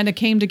just kind of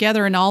came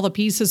together and all the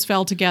pieces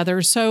fell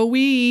together. So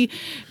we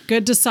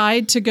could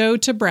decide to go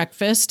to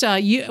breakfast.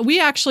 We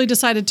actually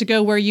decided to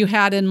go where you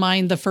had in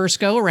mind the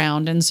first go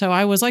around. And so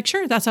I was like,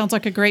 sure, that sounds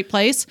like a great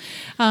place.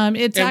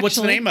 What's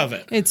the name of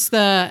it? It's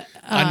the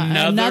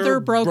Another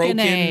Broken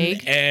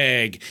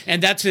Egg.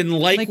 And that's in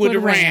Lakewood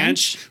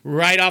Ranch,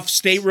 right off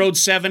State Road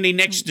 70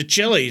 next to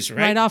Chili's,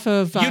 right? Right off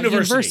of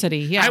University.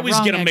 Yeah, I always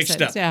get them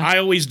mixed up. Yeah. I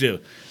always do.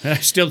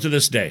 Still to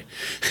this day.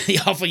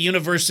 Off of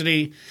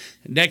University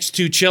next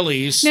to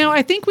Chili's. Now,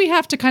 I think we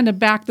have to kind of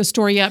back the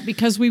story up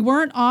because we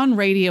weren't on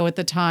radio at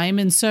the time.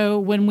 And so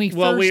when we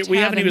we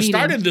haven't even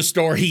started the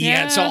story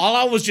yet. So all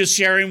I was just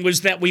sharing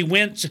was that we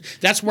went,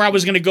 that's where I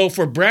was going to go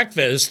for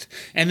breakfast.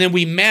 And then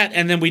we met,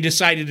 and then we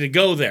decided to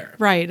go there.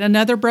 Right.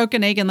 Another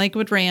Broken Egg in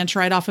Lakewood Ranch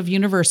right off of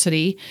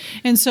University.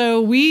 And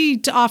so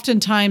we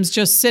oftentimes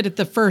just sit at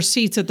the first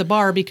seats at the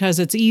bar because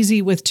it's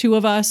easy with two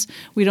of us.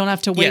 We don't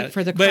have to wait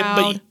for the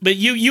crowd. But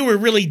you were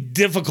really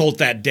difficult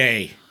that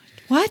day.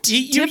 What?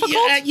 Difficult?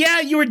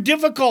 Yeah, you were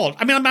difficult.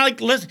 I mean, I'm like,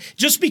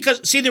 just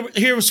because,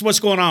 here's what's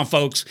going on,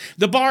 folks.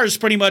 The bar is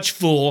pretty much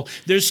full.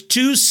 There's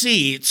two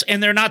seats,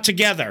 and they're not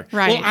together.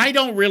 Right. Well, I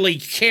don't really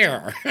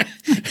care.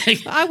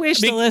 I wish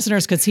the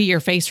listeners could see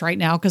your face right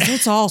now, because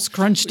it's all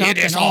scrunched up.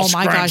 And oh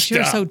my gosh,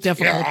 you're so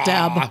difficult,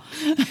 Deb.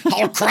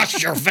 I'll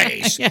crush your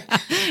face. Yeah.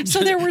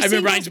 So there were it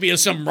reminds me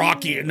of some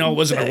Rocky. No, it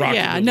wasn't a Rocky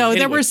movie. No,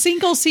 there were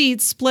single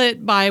seats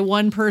split by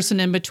one person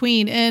in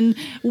between, and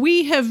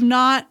we have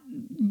not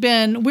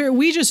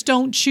we just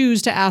don't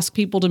choose to ask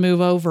people to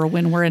move over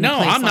when we're in a place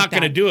like that. No, I'm not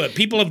going to do it.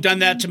 People have done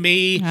that to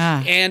me,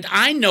 and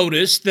I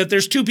noticed that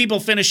there's two people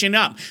finishing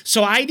up.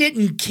 So I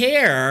didn't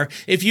care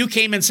if you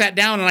came and sat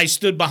down and I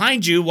stood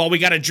behind you while we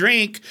got a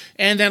drink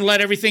and then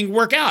let everything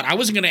work out. I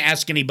wasn't going to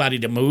ask anybody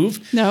to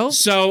move. No.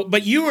 So,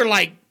 but you were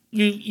like,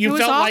 You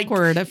felt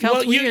awkward. It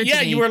felt weird to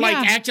me. You were like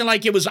acting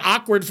like it was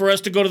awkward for us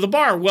to go to the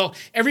bar. Well,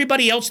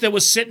 everybody else that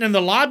was sitting in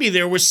the lobby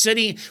there was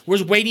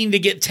waiting to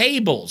get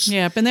tables.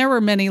 Yep, and there were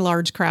many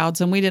large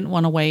crowds, and we didn't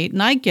want to wait.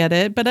 And I get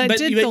it, but I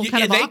did feel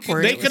kind of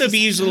awkward. They could have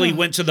easily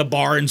went to the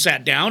bar and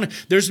sat down.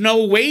 There's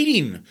no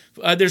waiting.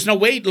 There's no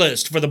wait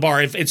list for the bar.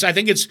 I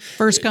think it's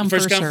first come,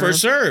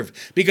 first serve.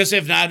 Because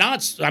if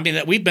not, I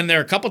mean, we've been there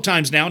a couple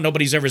times now.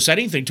 Nobody's ever said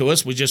anything to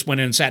us. We just went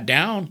in and sat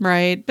down.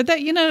 Right, but that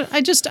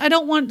I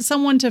don't want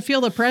someone to feel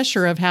the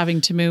pressure of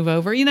having to move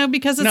over,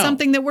 because it's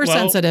something that we're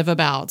sensitive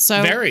about.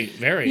 So very,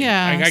 very.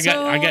 Yeah.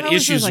 I got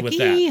issues with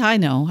that. I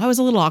know. I was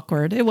a little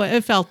awkward.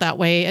 It felt that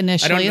way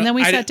initially, and then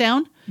we sat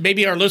down.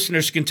 Maybe our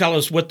listeners can tell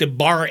us what the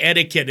bar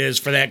etiquette is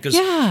for that, because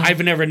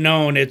I've never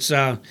known. It's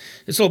a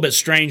little bit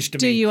strange to me.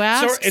 Do you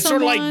ask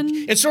someone?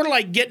 It's sort of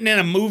like getting in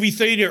a movie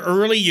theater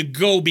early. You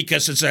go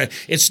because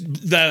it's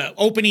the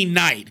opening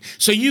night.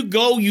 So you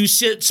go, you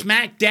sit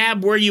smack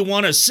dab where you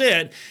want to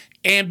sit.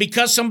 And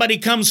because somebody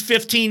comes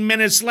 15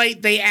 minutes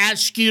late, they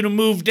ask you to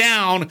move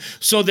down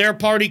so their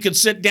party could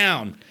sit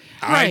down.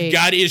 Right. I've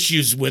got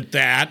issues with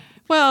that.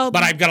 Well,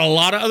 but I've got a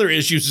lot of other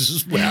issues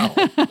as well.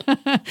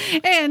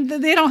 and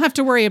they don't have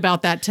to worry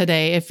about that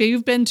today. If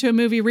you've been to a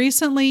movie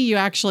recently, you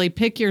actually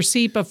pick your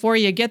seat before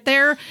you get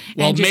there.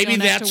 Well, and you maybe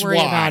don't have that's to worry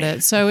why. about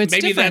it. So it's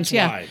Maybe different. that's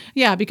yeah. why.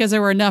 Yeah, because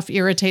there were enough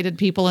irritated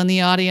people in the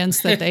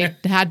audience that they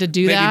had to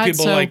do that. Maybe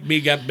people so, like me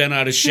got bent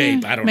out of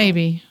shape. I don't know.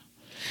 maybe.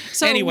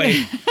 So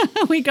Anyway.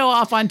 we go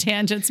off on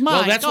tangents. My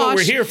Well, that's what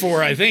we're here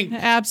for, I think.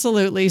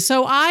 Absolutely.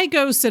 So I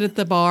go sit at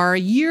the bar.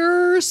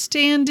 You're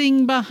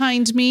standing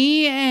behind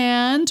me,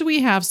 and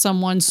we have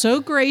someone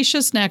so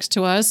gracious next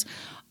to us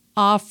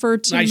offer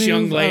to Nice move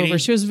young lady. over.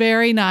 She was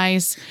very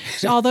nice.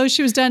 Although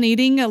she was done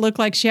eating, it looked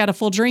like she had a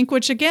full drink,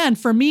 which again,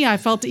 for me, I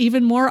felt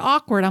even more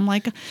awkward. I'm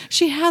like,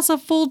 she has a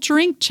full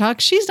drink, Chuck.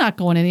 She's not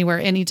going anywhere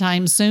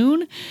anytime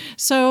soon.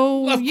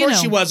 So, Well, of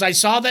course she was. I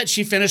saw that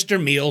she finished her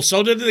meal.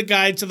 So did the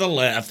guy to the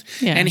left.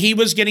 Yeah. And he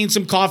was getting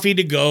some coffee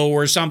to go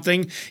or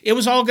something. It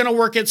was all going to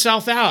work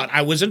itself out.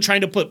 I wasn't trying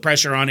to put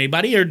pressure on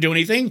anybody or do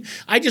anything.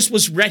 I just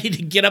was ready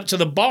to get up to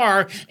the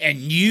bar, and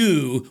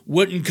you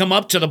wouldn't come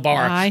up to the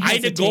bar. I had to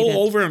hesitated.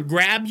 go over and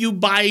grab you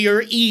by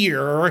your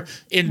ear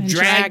and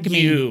drag drag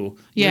me. you.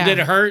 Yeah. Did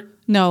it hurt?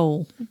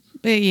 No.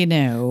 You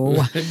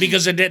know.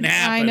 Because it didn't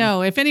happen. I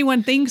know. If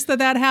anyone thinks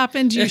that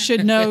happened, you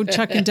should know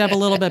Chuck and Deb a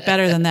little bit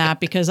better than that,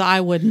 because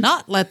I would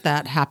not let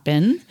that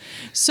happen.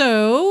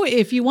 So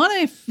if you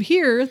want to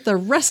hear the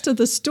rest of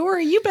the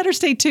story, you better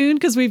stay tuned,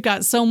 because we've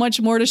got so much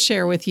more to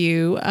share with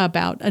you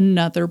about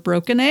Another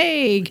Broken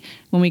Egg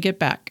when we get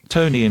back.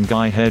 Tony and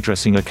Guy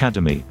Hairdressing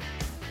Academy,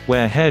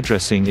 where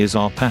hairdressing is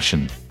our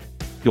passion.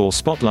 Your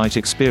spotlight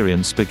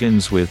experience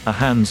begins with a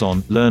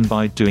hands-on,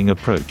 learn-by-doing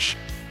approach.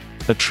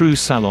 A true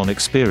salon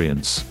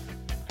experience.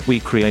 We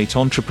create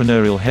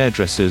entrepreneurial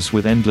hairdressers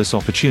with endless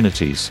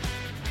opportunities.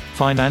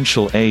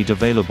 Financial aid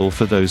available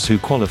for those who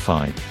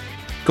qualify.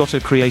 Got a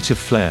creative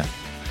flair?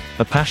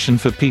 A passion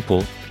for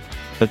people?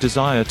 A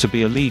desire to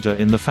be a leader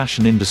in the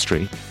fashion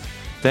industry?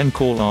 Then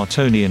call our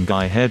Tony and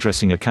Guy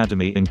Hairdressing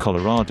Academy in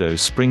Colorado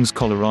Springs,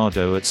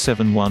 Colorado at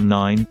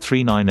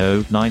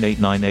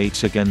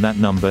 719-390-9898. Again, that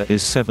number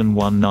is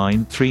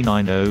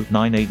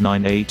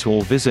 719-390-9898,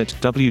 or visit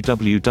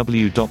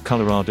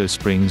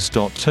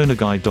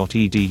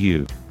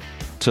www.coloradosprings.tonaguy.edu.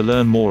 To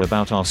learn more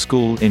about our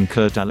school in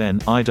Coeur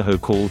d'Alene, Idaho,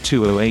 call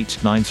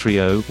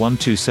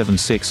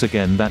 208-930-1276.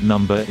 Again, that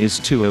number is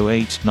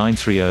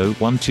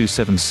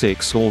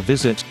 208-930-1276, or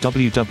visit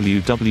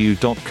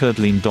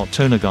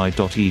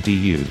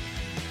www.coeurdalene.tonaguy.edu.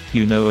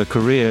 You know a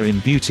career in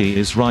beauty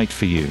is right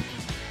for you.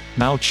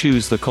 Now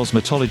choose the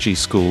cosmetology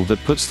school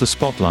that puts the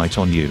spotlight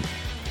on you.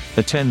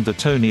 Attend the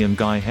Tony and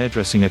Guy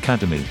Hairdressing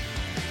Academy.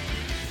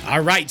 All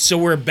right, so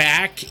we're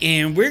back,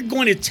 and we're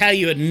going to tell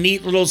you a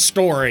neat little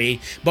story,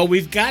 but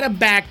we've got to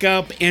back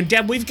up. And,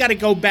 Deb, we've got to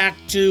go back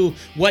to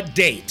what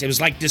date? It was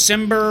like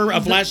December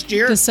of last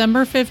year?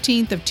 December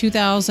 15th of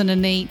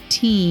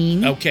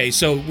 2018. Okay,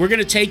 so we're going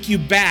to take you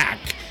back.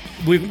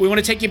 We want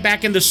to take you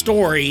back in the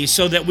story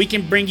so that we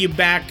can bring you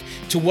back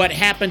to what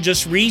happened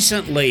just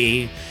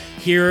recently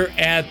here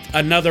at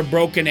Another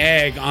Broken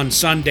Egg on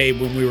Sunday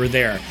when we were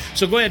there.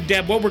 So go ahead,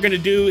 Deb. What we're going to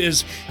do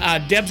is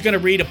Deb's going to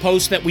read a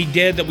post that we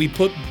did that we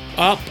put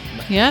up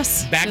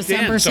Yes, back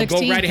December then. So 16th. go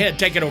right ahead.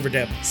 Take it over,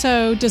 Deb.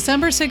 So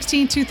December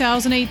 16,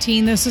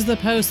 2018, this is the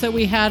post that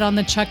we had on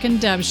the Chuck and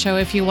Deb show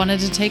if you wanted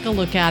to take a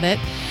look at it.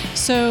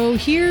 So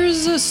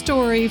here's a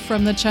story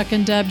from the Chuck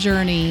and Deb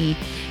journey.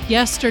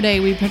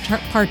 Yesterday, we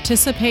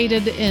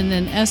participated in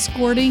an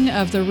escorting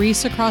of the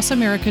Wreaths Across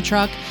America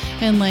truck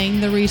and laying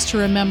the wreaths to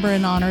remember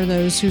and honor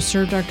those who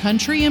served our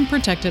country and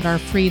protected our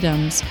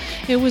freedoms.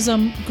 It was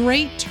a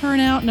great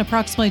turnout, and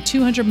approximately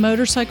 200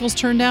 motorcycles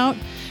turned out.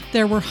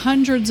 There were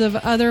hundreds of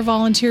other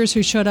volunteers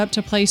who showed up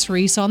to place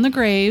wreaths on the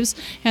graves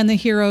and the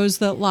heroes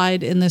that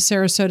lied in the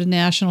Sarasota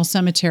National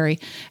Cemetery.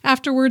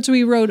 Afterwards,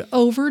 we rode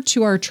over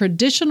to our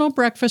traditional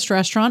breakfast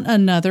restaurant,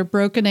 Another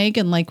Broken Egg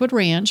in Lakewood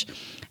Ranch.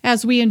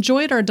 As we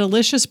enjoyed our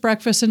delicious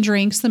breakfast and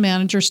drinks, the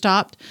manager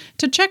stopped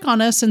to check on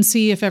us and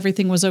see if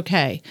everything was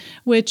okay,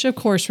 which, of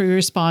course, we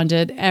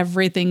responded,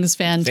 everything's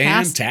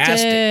fantastic.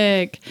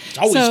 Fantastic. It's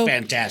always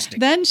fantastic.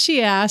 Then she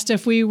asked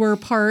if we were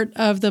part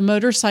of the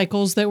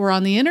motorcycles that were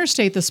on the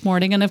interstate this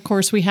morning, and of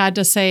course, we had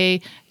to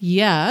say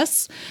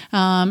yes.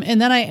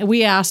 And then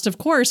we asked, of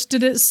course,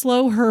 did it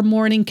slow her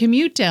morning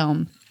commute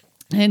down?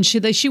 And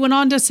she went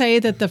on to say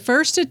that the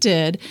first it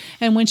did,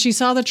 and when she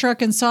saw the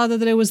truck and saw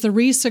that it was the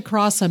Wreaths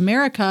Across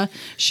America,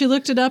 she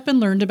looked it up and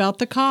learned about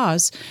the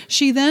cause.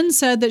 She then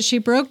said that she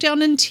broke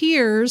down in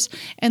tears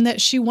and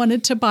that she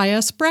wanted to buy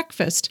us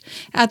breakfast.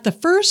 At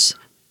first,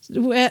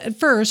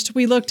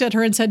 we looked at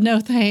her and said, no,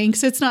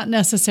 thanks. It's not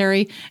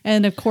necessary.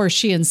 And of course,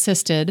 she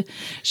insisted.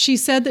 She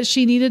said that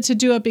she needed to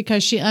do it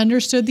because she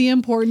understood the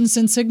importance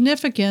and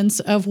significance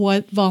of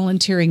what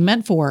volunteering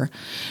meant for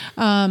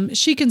her.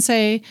 She can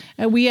say,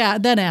 we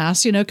then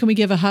asked, can we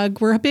give a hug?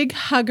 We're big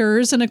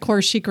huggers. And of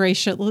course, she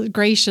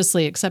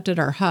graciously accepted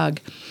our hug.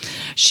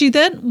 She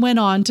then went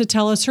on to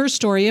tell us her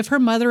story of her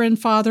mother and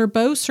father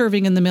both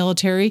serving in the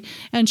military,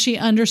 and she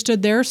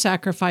understood their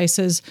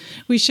sacrifices.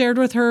 We shared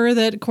with her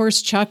that, of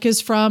course, Chuck Chuck is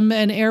from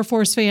an Air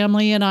Force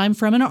family and I'm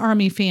from an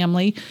Army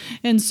family.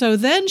 And so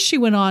then she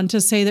went on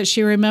to say that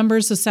she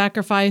remembers the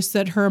sacrifice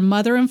that her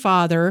mother and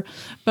father,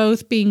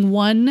 both being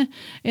one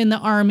in the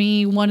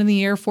Army, one in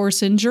the Air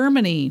Force in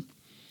Germany.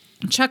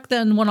 Chuck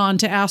then went on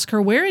to ask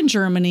her where in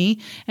Germany,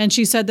 and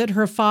she said that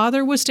her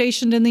father was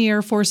stationed in the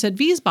Air Force at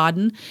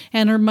Wiesbaden,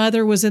 and her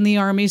mother was in the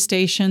Army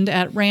stationed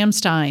at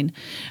Ramstein.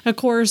 Of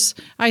course,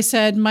 I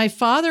said, my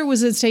father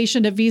was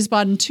stationed at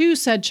Wiesbaden too,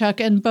 said Chuck,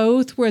 and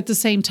both were at the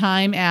same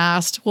time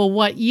asked, well,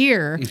 what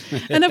year?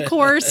 And of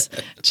course,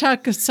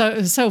 Chuck is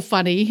so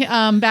funny,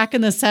 back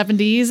in the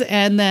 70s,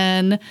 and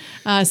then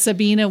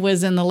Sabina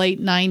was in the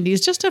late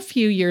 90s, just a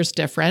few years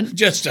different.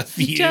 Just a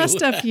few.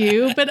 Just a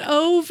few, but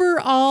over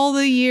all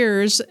the years,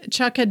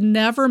 Chuck had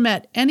never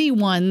met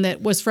anyone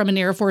that was from an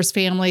Air Force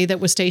family that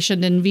was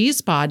stationed in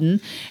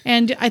Wiesbaden.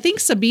 And I think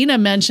Sabina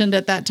mentioned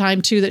at that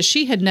time, too, that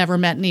she had never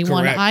met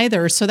anyone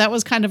either. So that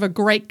was kind of a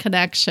great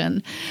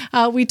connection.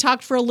 We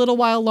talked for a little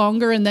while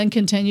longer and then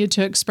continued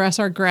to express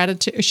our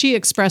gratitude. She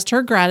expressed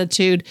her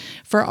gratitude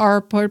for our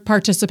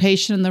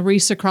participation in the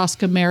Wreaths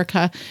Across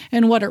America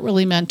and what it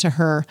really meant to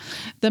her.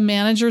 The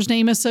manager's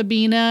name is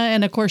Sabina.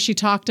 And of course, she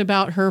talked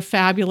about her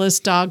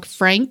fabulous dog,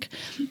 Frank.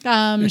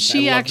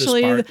 She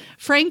actually...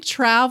 Frank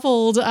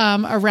traveled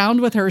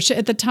around with her.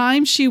 At the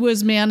time, she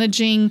was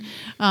managing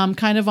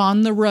kind of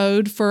on the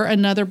road for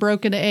Another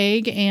Broken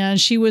Egg, and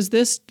she was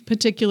this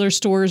particular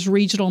store's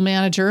regional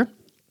manager.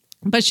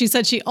 But she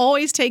said she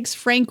always takes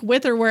Frank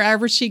with her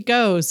wherever she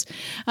goes.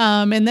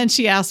 And then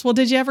she asked, well,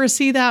 did you ever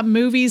see that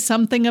movie,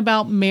 Something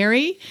About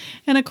Mary?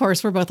 And of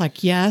course, we're both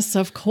like, yes,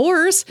 of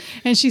course.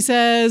 And she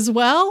says,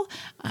 well,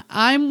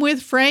 I'm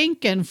with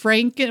Frank and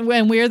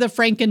we're the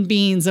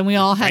Frankenbeans. And we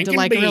all had to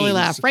really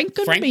laugh.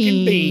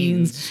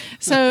 Frankenbeans.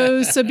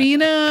 So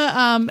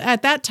Sabina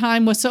at that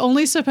time was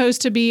only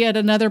supposed to be at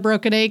Another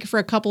Broken Egg for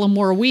a couple of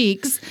more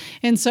weeks.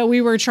 And so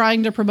we were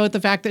trying to promote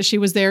the fact that she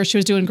was there. She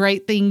was doing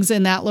great things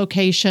in that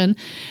location.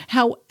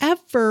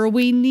 However,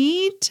 we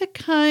need to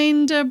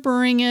kind of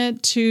bring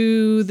it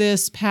to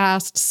this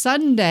past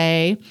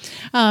Sunday.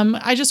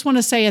 I just want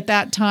to say at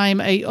that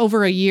time,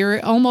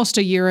 almost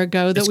a year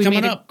ago, that we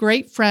made a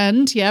great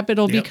friend. Yep,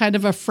 it'll be kind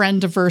of a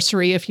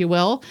friend-iversary, if you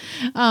will.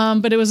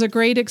 But it was a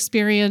great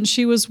experience.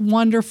 She was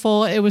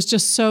wonderful. It was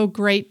just so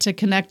great to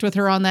connect with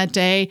her on that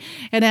day.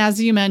 And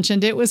as you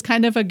mentioned, it was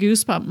kind of a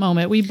goosebump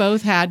moment. We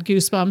both had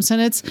goosebumps.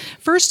 And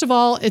first of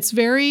all, it's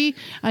very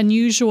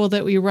unusual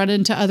that we run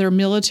into other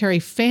military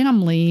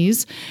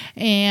families.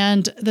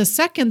 And the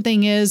second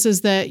thing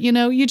is that,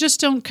 you just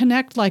don't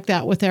connect like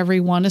that with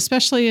everyone,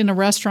 especially in a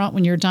restaurant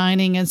when you're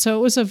dining. And so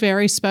it was a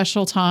very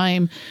special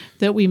time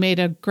that we made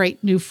a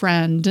great new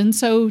friend. And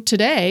so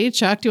today,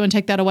 Chuck, do you want to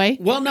take that away?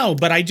 Well, no,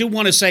 but I do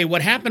want to say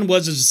what happened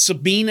was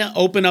Sabina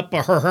opened up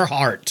her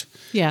heart.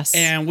 Yes.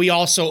 And we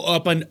also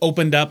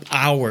opened up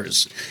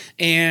ours.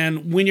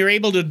 And when you're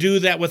able to do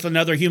that with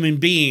another human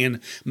being,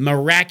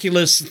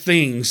 miraculous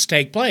things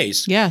take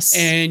place. Yes.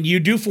 And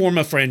you do form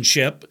a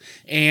friendship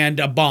and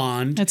a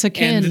bond. It's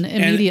akin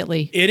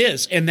immediately. It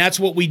is. And that's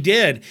what we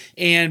did.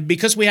 And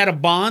because we had a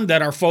bond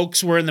that our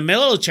folks were in the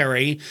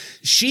military,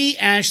 she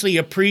actually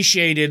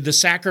appreciated the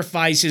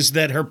sacrifices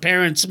that her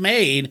parents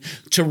made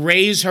to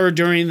raise her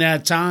during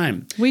that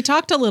time. We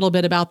talked a little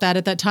bit about that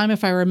at that time,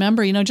 if I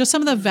remember, just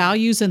some of the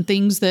values and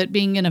things that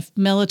being in a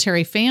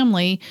military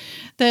family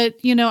that,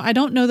 I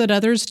don't know that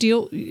others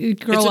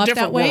grow up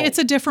that way. World. It's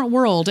a different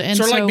world. And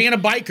sort of like being a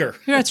biker.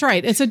 That's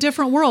right. It's a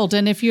different world.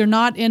 And if you're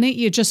not in it,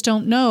 you just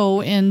don't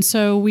know. And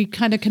so we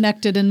kind of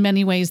connected in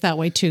many ways that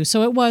way too.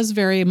 So it was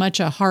very much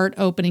a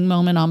heart-opening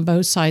moment on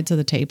both sides of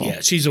the table.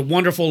 Yeah, she's a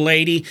wonderful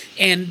lady.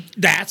 And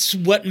that's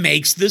what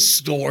makes the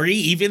story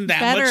even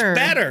that much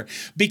better.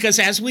 Because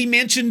as we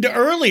mentioned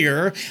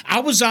earlier, I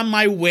was on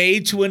my way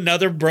to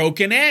Another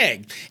Broken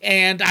Egg.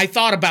 And I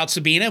thought about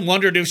Sabina and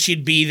wondered if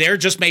she'd be there,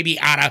 just maybe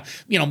out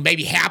of,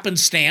 maybe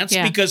happenstance,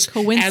 because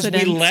as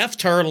we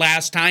left her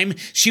last time,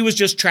 she was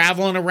just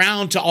traveling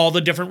around to all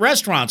the different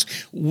restaurants.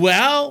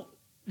 Well,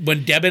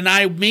 when Deb and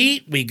I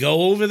meet, we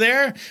go over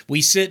there,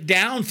 we sit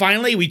down.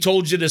 Finally, we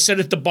told you to sit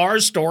at the bar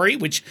story,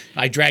 which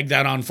I dragged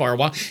that on for a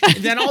while. And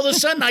then all of a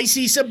sudden, I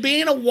see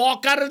Sabina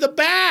walk out of the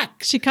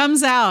back. She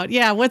comes out.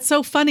 Yeah, what's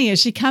so funny is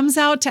she comes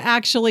out to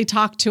actually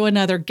talk to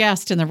another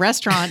guest in the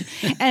restaurant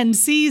and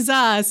sees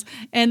us.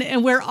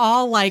 And we're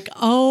all like,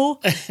 oh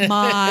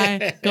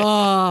my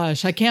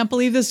gosh, I can't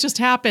believe this just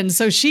happened.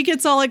 So she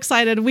gets all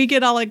excited. We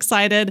get all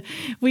excited.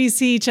 We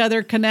see each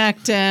other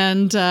connect.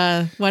 And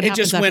what happens It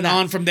just went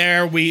on from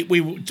there. We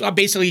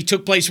basically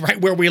took place right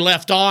where we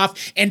left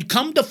off, and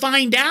come to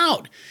find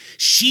out,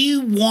 she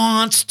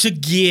wants to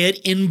get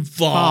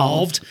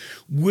involved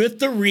with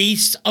the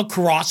Wreaths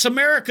Across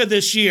America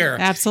this year.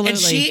 Absolutely. And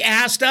she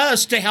asked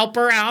us to help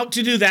her out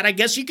to do that. I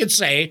guess you could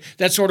say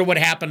that's sort of what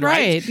happened,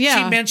 right?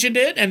 Yeah. She mentioned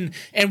it, and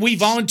we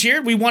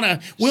volunteered. We want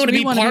to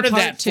be part of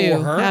that too.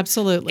 for her.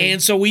 Absolutely.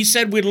 And so we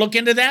said we'd look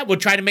into that. We'll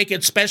try to make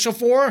it special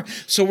for her.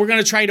 So we're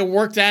going to try to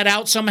work that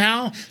out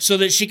somehow so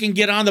that she can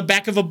get on the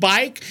back of a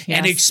bike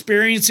and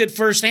experience it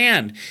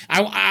firsthand.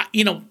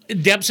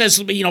 Deb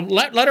says,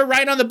 let her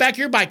ride on the back of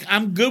your bike.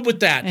 I'm good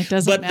with that. It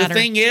doesn't matter. The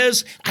thing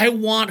is, I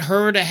want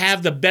her to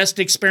have the best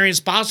experience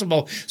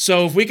possible.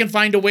 So if we can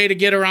find a way to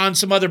get her on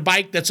some other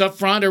bike that's up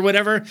front or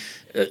whatever,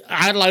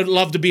 I'd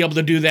love to be able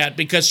to do that,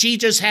 because she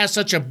just has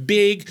such a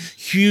big,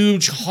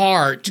 huge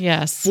heart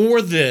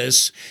for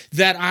this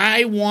that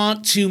I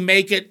want to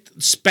make it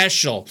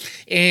special.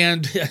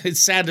 And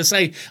it's sad to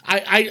say,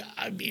 I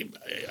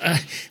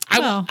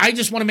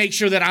just want to make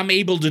sure that I'm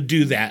able to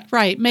do that.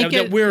 Right. Make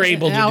that it we're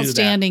able to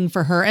outstanding do that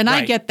for her. And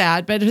I get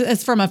that. But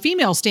as from a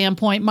female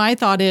standpoint, my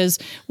thought is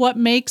what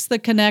makes the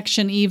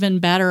connection even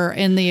better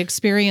and the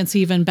experience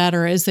even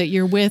better is that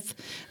you're with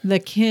the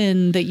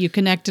kin that you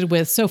connected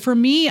with. So for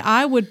me,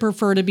 I would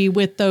prefer to be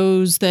with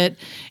those that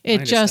it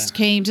just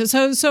came to.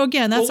 So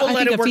again, that's I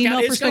think a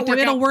female perspective.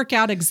 It'll work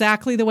out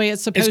exactly the way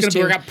it's supposed to. It's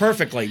going to work out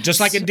perfectly, just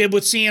like it did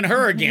with seeing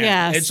her again.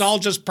 Yes. It's all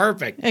just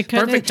perfect.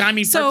 Perfect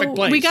timing, perfect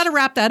place. So we got to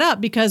wrap that up,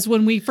 because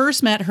when we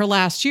first met her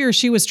last year,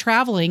 she was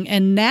traveling,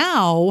 and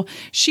now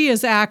she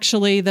is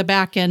actually the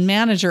back-end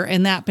manager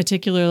in that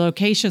particular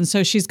location.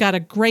 So she's got a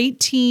great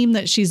team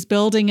that she's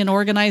building and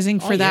organizing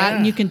for that.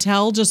 And you can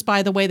tell just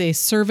by the way they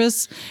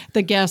service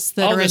the guests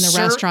that are in the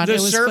restaurant. The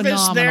it was service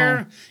phenomenal.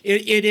 there,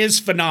 it is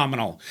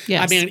phenomenal.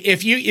 Yes. I mean,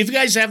 if you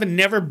guys haven't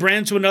never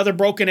been to Another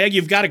Broken Egg,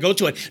 you've got to go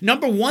to it.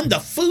 Number one, the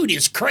food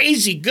is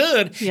crazy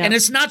good, and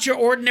it's not your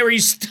ordinary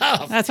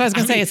stuff. That's what I was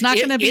going to say. It's not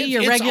going to be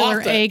your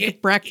regular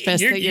egg breakfast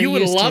that you're you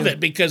would used love to. it,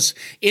 because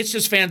it's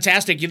just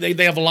fantastic.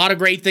 They have a lot of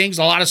great things,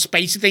 a lot of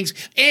spicy things,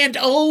 and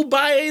oh,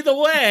 by the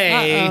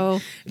way,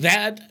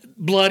 that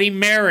Bloody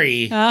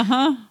Mary.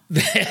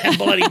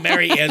 Bloody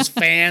Mary is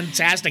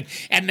fantastic.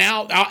 And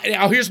now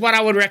here's what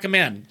I would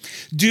recommend.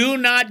 Do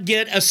not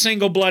get a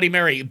single Bloody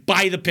Mary.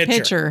 Buy the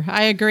pitcher.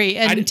 I agree.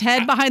 And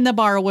Ted behind the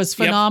bar was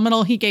phenomenal.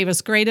 Yep. He gave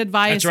us great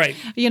advice. That's right.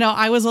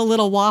 I was a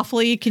little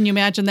waffly. Can you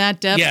imagine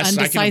that, Deb? Yes,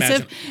 undecisive. I can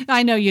imagine.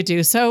 I know you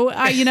do. So,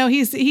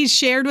 he's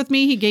shared with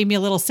me. He gave me a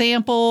little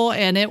sample,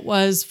 and it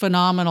was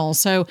phenomenal.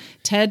 So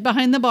Ted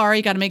behind the bar,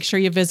 you got to make sure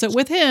you visit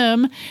with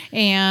him.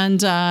 And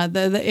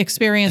the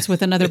experience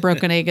with Another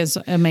Broken Egg is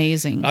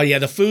amazing. Oh, yeah.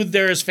 The food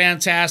there is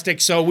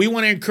fantastic. So we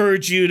want to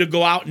encourage you to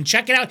go out and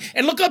check it out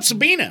and look up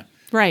Sabina.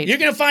 Right. You're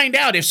going to find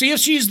out. See if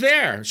she's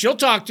there. She'll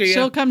talk to you.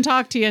 She'll come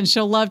talk to you, and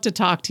she'll love to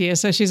talk to you.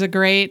 So she's a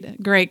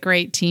great, great,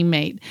 great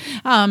teammate.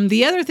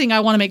 The other thing I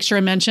want to make sure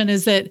I mention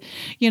is that,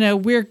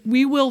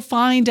 we will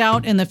find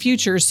out in the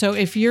future. So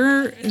if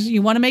you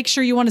want to make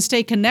sure you want to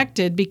stay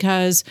connected,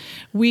 because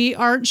we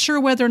aren't sure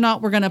whether or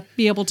not we're going to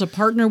be able to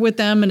partner with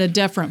them in a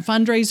different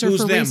fundraiser.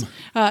 Who's for them?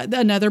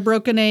 Another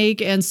Broken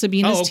Egg and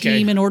Sabina's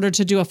team in order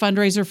to do a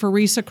fundraiser for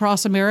Reese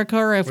Across America,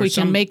 or if we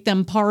can make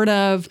them part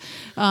of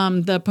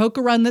the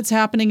poker run that's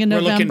happening in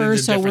November.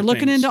 So we're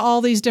looking into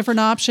all these different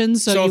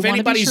options. So if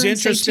anybody's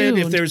interested,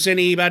 if there's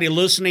anybody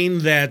listening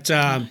that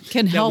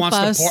can help wants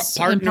us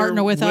to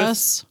partner with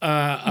us,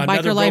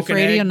 Biker Life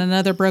Radio and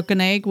Another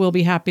Broken Egg, we'll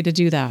be happy to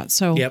do that.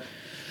 So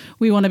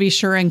we want to be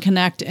sure and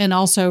connect, and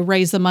also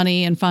raise the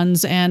money and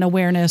funds and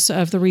awareness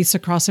of the Wreaths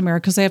Across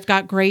America, because they've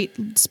got great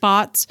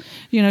spots.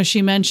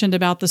 She mentioned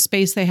about the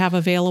space they have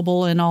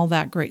available and all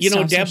that great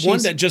stuff. Deb,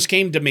 one that just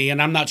came to me,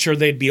 and I'm not sure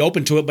they'd be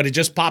open to it, but it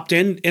just popped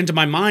into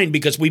my mind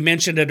because we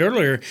mentioned it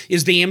earlier,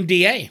 is the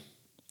MDA.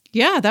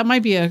 Yeah, that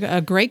might be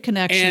a great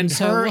connection. And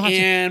so her we'll have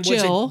and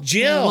Jill.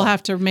 We'll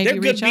have to maybe They're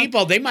good reach out.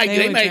 people. They might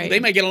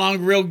get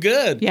along real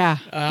good. Yeah,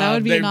 that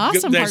would be an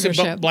awesome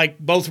partnership.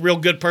 Both real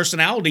good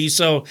personalities.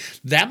 So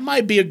that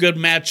might be a good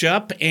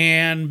matchup,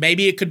 and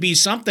maybe it could be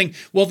something.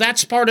 Well,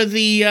 that's part of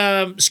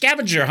the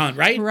scavenger hunt,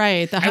 right?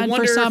 Right. The hunt I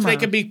wonder for summer. if they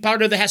could be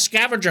part of the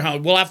scavenger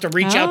hunt. We'll have to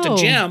reach out to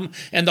Jim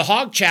and the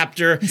Hog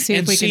chapter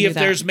and see if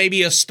there's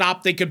maybe a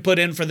stop they could put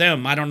in for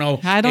them. I don't know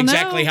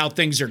exactly how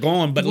things are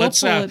going, but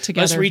let's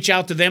reach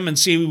out to them and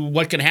see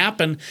what can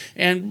happen,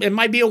 and it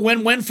might be a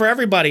win-win for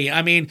everybody.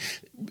 I mean,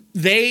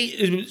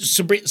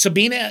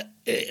 Sabina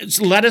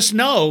let us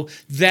know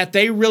that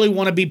they really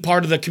want to be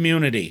part of the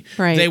community.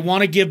 Right. They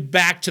want to give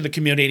back to the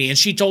community, and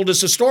she told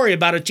us a story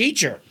about a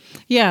teacher.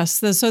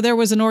 Yes. So there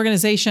was an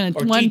organization,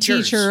 one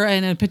teacher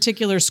in a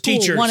particular school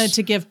wanted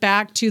to give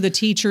back to the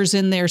teachers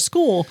in their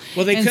school.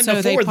 Well, they couldn't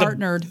afford they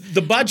partnered.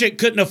 The budget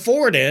couldn't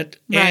afford it.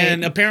 Right.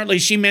 And apparently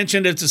she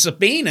mentioned it to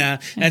Sabina,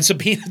 and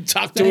Sabina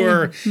talked to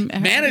her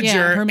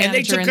manager, and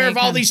they took care of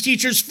all these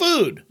teachers'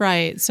 food.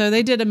 Right. So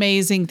they did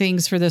amazing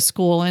things for this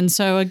school. And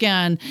so,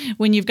 again,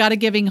 when you've got a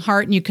giving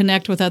heart and you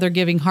connect with other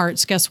giving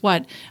hearts, guess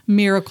what?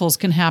 Miracles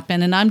can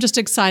happen. And I'm just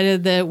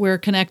excited that we're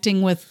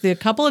connecting with a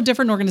couple of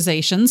different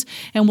organizations,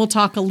 and we'll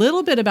talk a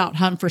little bit about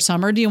Hunt for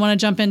Summer. Do you want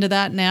to jump into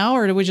that now,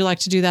 or would you like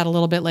to do that a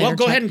little bit later? Well,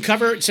 go ahead and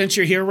cover it since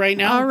you're here right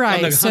now. All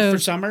right. On the Hunt for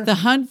Summer. The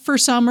Hunt for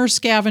Summer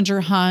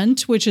Scavenger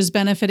Hunt, which is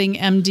benefiting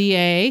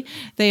MDA.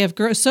 They have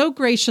so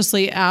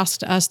graciously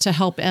asked us to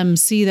help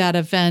MC that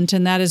event,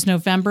 and that is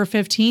November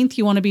 15th.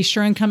 You want to be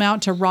sure and come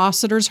out to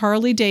Rossiter's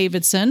Harley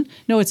Davidson.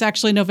 No, it's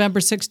actually November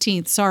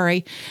 16th.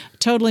 Sorry.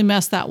 totally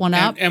messed that one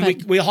up.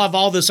 And we'll have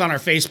all this on our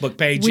Facebook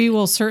page. We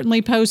will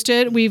certainly post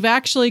it. We've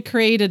actually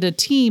created a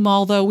team,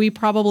 although we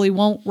probably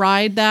won't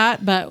ride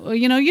that. But,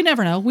 you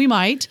never know. We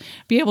might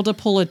be able to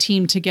pull a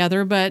team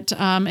together but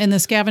in the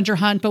scavenger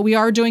hunt. But we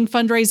are doing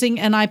fundraising,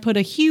 and I put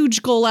a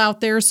huge goal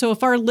out there. So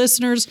if our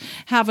listeners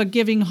have a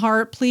giving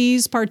heart,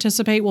 please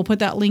participate. We'll put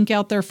that link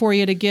out there for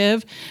you to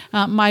give.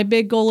 My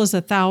big goal is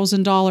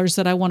 $1,000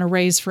 that I want to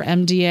raise for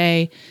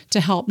MDA to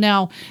help.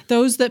 Now,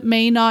 those that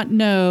may not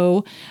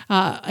know,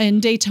 in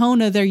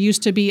Daytona, there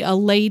used to be a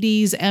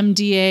ladies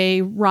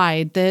MDA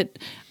ride that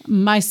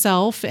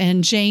myself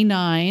and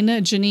J9,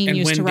 Janine and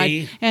used Wendy. to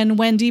ride, and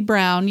Wendy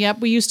Brown. Yep,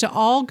 we used to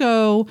all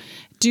go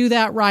do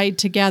that ride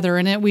together,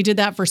 and we did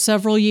that for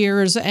several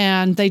years,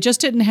 and they just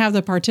didn't have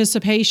the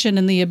participation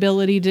and the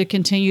ability to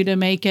continue to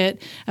make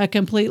it a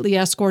completely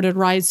escorted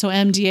ride, so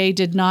MDA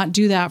did not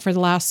do that for the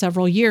last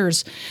several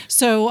years.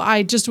 So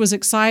I just was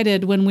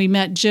excited when we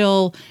met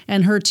Jill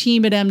and her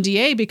team at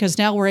MDA, because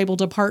now we're able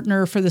to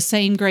partner for the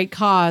same great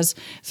cause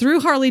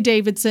through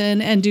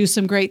Harley-Davidson and do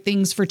some great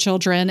things for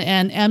children,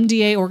 and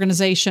MDA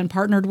organization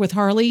partnered with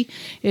Harley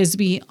is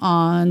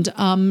beyond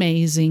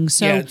amazing.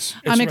 So Yeah, it's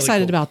I'm really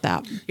excited cool. about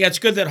that. Yeah, it's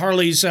good that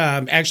Harley's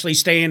actually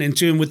staying in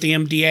tune with the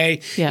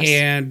MDA. Yes.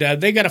 And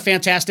they got a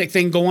fantastic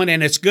thing going.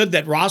 And it's good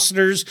that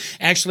Rossiter's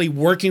actually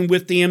working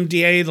with the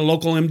MDA, the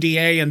local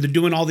MDA, and they're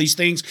doing all these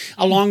things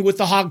along with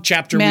the Hog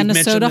Chapter. Minnesota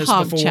We've mentioned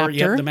Hog this before. Chapter.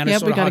 Yep, the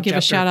Minnesota we got to Hog give a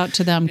Chapter. shout out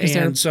to them because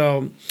they're. And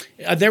so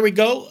there we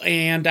go.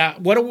 And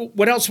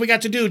what else we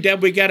got to do,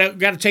 Deb? We got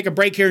to take a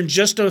break here in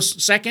just a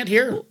second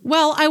here.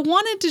 Well, I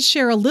wanted to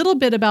share a little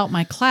bit about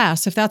my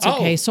class, if that's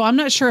okay. So I'm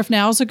not sure if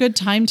now's a good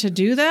time to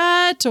do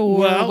that,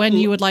 or when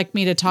you would like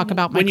me to talk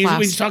about my class.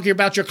 When you're talking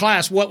about your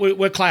class,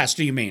 what class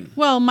do you mean?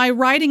 Well, my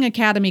Riding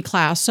Academy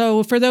class.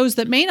 So for those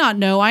that may not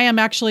know, I am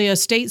actually a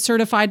state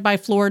certified by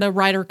Florida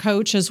rider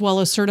coach, as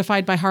well as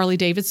certified by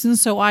Harley-Davidson.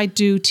 So I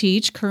do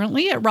teach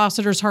currently at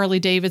Rossiter's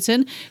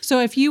Harley-Davidson. So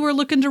if you are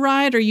looking to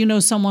ride, or you know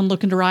someone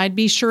looking to ride,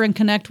 be sure and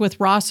connect with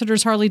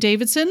Rossiter's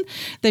Harley-Davidson.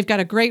 They've got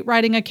a great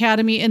riding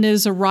academy, and it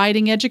is a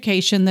riding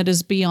education that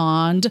is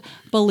beyond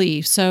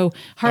belief. So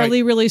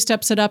Harley really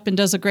steps it up and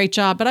does a great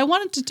job. But I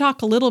wanted to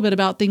talk a little bit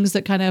about things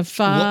that kind of...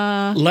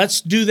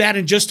 Let's do that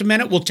in just a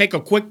minute. We'll take a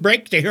quick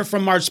break to hear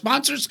from our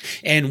sponsors,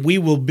 and we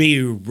will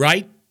be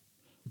right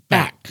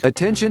back.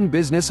 Attention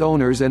business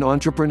owners and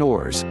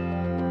entrepreneurs.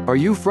 Are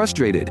you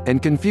frustrated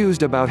and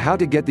confused about how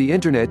to get the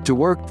internet to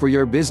work for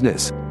your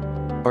business?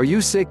 Are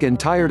you sick and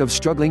tired of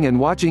struggling and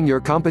watching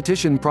your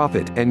competition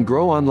profit and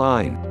grow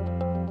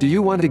online? Do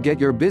you want to get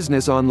your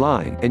business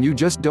online and you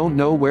just don't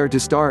know where to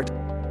start?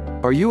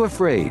 Are you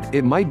afraid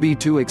it might be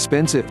too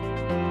expensive?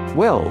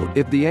 Well,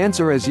 if the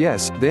answer is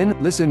yes,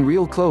 then listen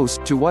real close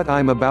to what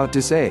I'm about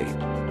to say.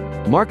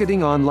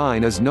 Marketing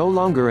online is no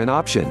longer an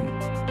option.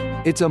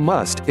 It's a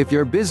must if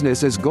your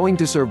business is going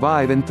to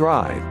survive and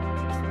thrive.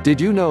 Did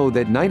you know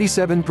that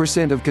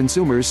 97% of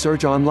consumers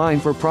search online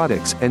for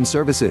products and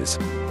services?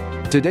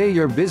 Today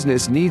your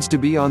business needs to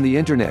be on the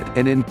internet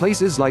and in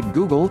places like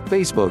Google,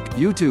 Facebook,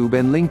 YouTube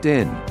and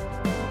LinkedIn.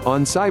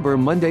 On Cyber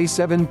Monday,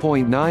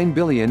 $7.9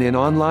 billion in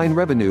online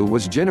revenue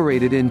was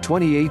generated in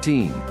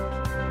 2018.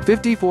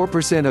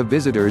 54% of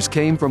visitors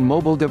came from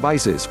mobile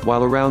devices,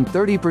 while around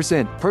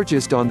 30%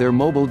 purchased on their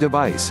mobile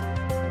device.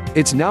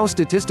 It's now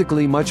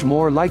statistically much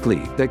more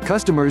likely that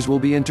customers will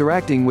be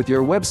interacting with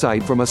your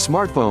website from a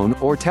smartphone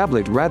or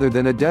tablet rather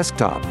than a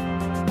desktop.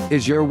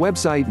 Is your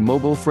website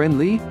mobile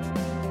friendly?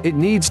 It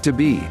needs to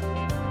be.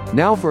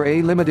 Now for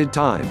a limited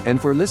time,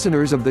 and for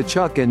listeners of the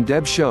Chuck and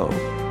Deb Show,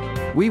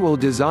 we will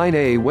design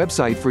a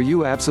website for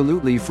you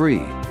absolutely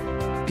free.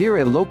 Here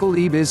at Local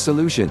eBiz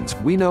Solutions,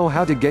 we know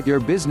how to get your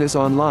business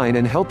online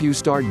and help you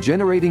start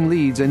generating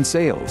leads and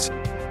sales.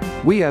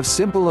 We have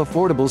simple,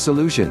 affordable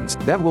solutions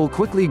that will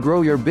quickly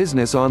grow your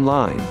business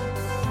online.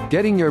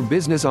 Getting your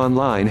business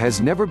online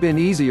has never been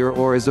easier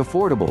or as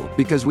affordable,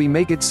 because we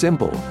make it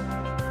simple.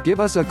 Give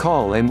us a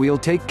call and we'll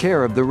take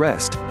care of the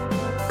rest.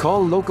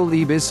 Call Local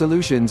eBiz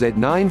Solutions at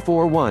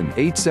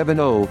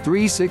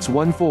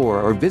 941-870-3614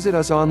 or visit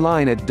us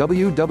online at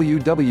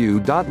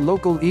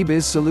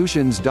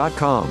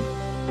www.localebizsolutions.com.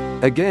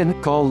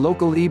 Again, call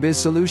Local eBiz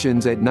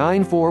Solutions at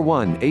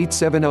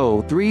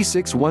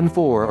 941-870-3614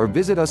 or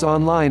visit us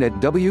online at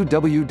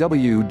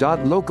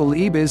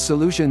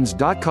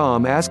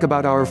www.localebizsolutions.com. Ask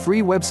about our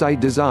free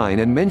website design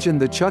and mention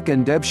the Chuck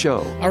and Deb Show.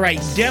 All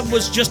right, Deb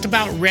was just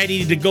about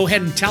ready to go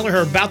ahead and tell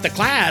her about the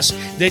class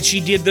that she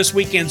did this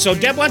weekend. So,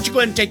 Deb, why don't you go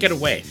ahead and take it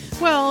away?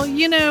 Well,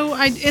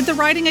 at the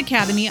Riding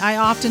Academy, I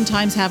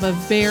oftentimes have a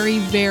very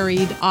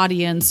varied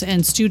audience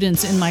and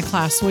students in my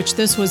class, which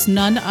this was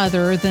none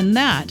other than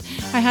that.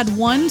 I had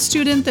one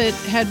student that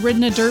had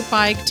ridden a dirt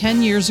bike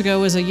 10 years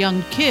ago as a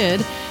young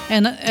kid,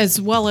 and as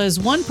well as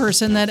one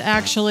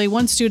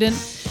student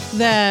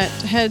that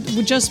had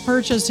just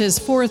purchased his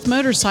 4th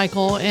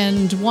motorcycle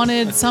and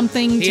wanted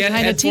something to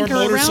kind of tinker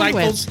around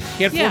with.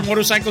 He had 4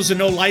 motorcycles and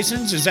no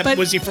license?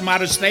 Was he from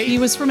out of state? He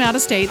was from out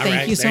of state.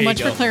 Thank you so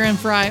much for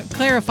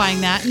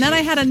clarifying that. And then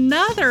I had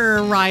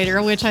another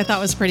rider, which I thought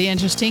was pretty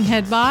interesting,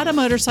 had bought a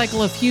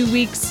motorcycle a few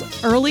weeks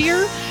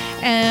earlier,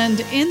 and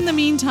in the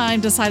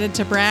meantime decided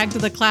to brag to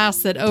the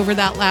class that over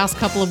that last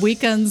couple of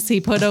weekends he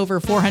put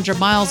over 400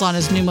 miles on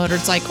his new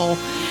motorcycle.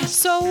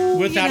 So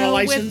without a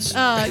license?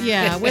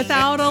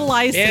 Without a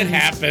license. It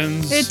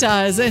happens. It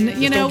does. And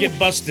don't get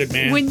busted,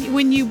 man.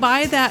 When you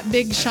buy that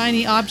big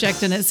shiny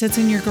object and it sits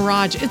in your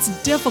garage, it's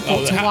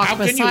difficult to walk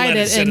beside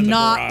it and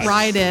not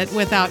ride it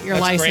without your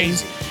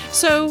license. Crazy.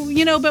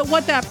 So, but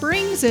what that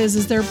brings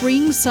is there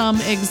brings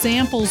some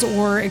examples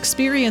or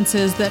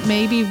experiences that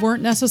maybe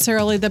weren't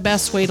necessarily the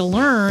best way to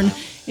learn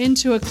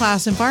into a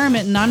class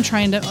environment. And I'm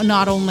trying to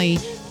not only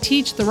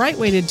teach the right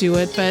way to do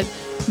it, but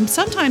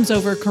sometimes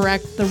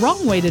overcorrect the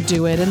wrong way to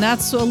do it. And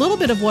that's a little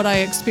bit of what I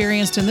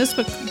experienced in this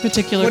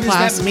particular class.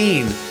 What does that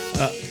mean?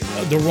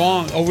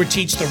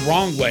 Overteach the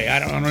wrong way. I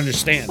don't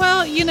understand.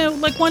 Well,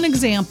 like one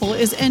example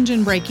is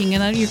engine braking,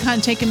 and you're kind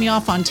of taking me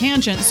off on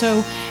tangent.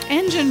 So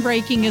engine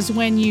braking is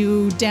when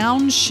you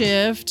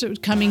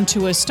downshift coming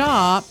to a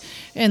stop,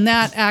 and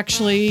that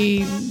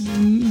actually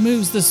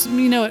moves this,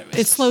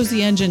 it slows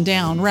the engine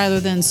down rather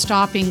than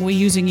stopping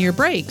using your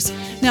brakes.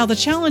 Now, the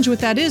challenge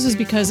with that is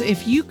because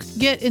if you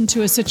get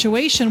into a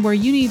situation where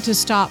you need to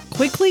stop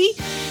quickly,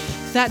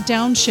 that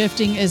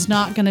downshifting is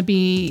not going to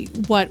be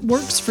what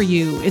works for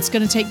you. It's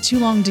going to take too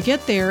long to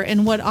get there.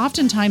 And what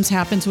oftentimes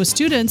happens with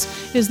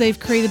students is they've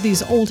created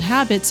these old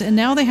habits, and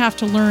now they have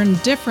to learn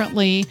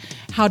differently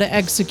how to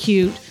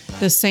execute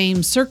the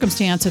same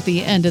circumstance at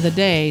the end of the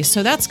day.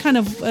 So that's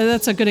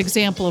that's a good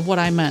example of what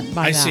I meant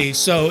by that. I see.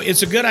 So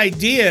it's a good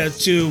idea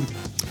to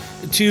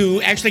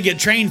actually get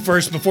trained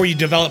first before you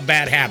develop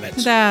bad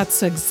habits.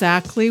 That's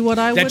exactly what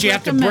I would recommend. That you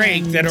have to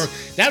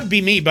break. That would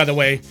be me, by the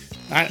way.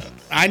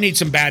 I need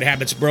some bad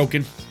habits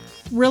broken.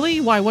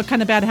 Really? Why? What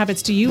kind of bad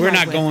habits do you have? We're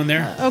not going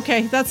there.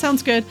 Okay, that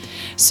sounds good.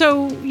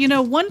 So,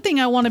 one thing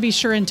I want to be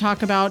sure and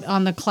talk about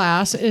on the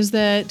class is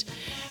that,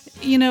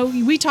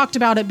 we talked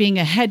about it being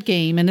a head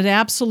game, and it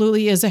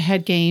absolutely is a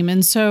head game.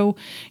 And so,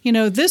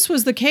 this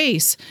was the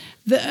case.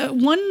 The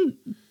one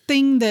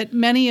thing that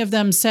many of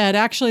them said,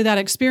 actually that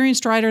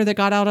experienced rider that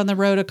got out on the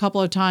road a couple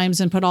of times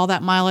and put all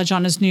that mileage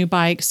on his new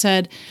bike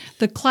said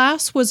the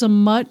class was a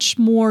much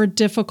more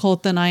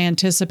difficult than I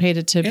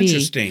anticipated to be.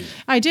 Interesting.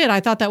 I did. I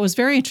thought that was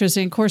very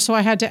interesting. Of course, so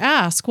I had to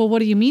ask, well, what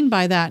do you mean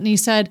by that? And he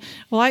said,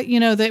 well,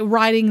 the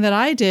riding that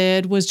I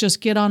did was just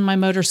get on my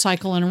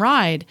motorcycle and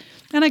ride.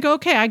 And I go,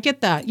 okay, I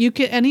get that.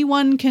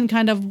 Anyone can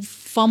kind of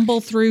fumble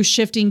through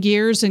shifting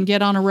gears and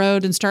get on a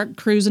road and start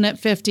cruising at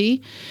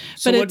 50.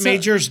 So what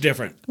made yours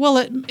different?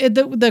 Well,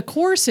 the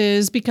course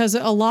is because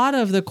a lot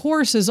of the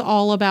course is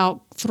all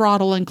about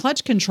throttle and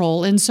clutch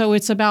control. And so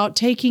it's about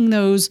taking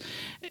those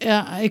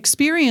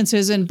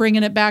experiences and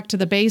bringing it back to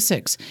the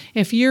basics.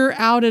 If you're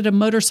out at a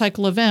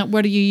motorcycle event,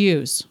 what do you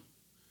use?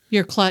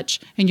 Your clutch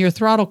and your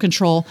throttle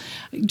control.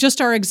 Just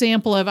our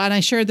example of, and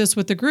I shared this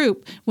with the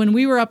group, when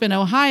we were up in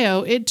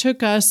Ohio, it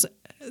took us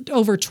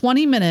over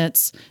 20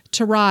 minutes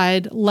to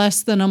ride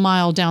less than a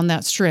mile down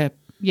that strip.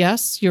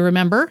 Yes, you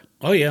remember?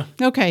 Oh, yeah.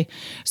 Okay.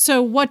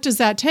 So what does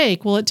that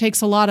take? Well, it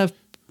takes a lot of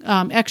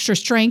extra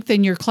strength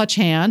in your clutch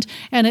hand,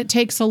 and it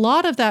takes a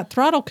lot of that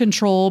throttle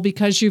control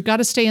because you've got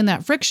to stay in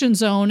that friction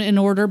zone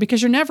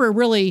because you're never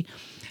really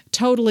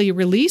totally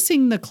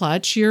releasing the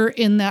clutch. You're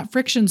in that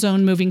friction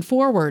zone moving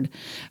forward.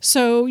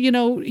 So,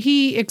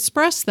 he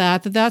expressed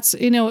that's,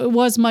 it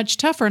was much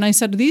tougher. And I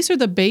said, these are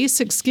the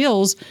basic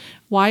skills.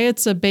 Why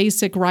it's a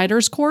basic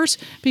rider's course?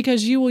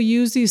 Because you will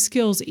use these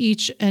skills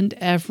each and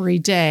every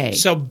day.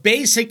 So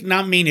basic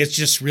not mean it's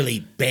just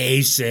really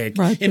basic.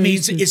 Right, it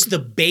means it's the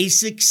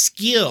basic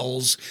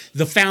skills,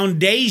 the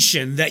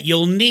foundation that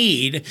you'll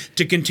need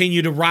to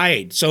continue to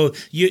ride. So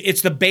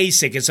it's the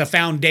basic. It's a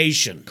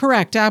foundation.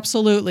 Correct.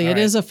 Absolutely. All it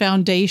is a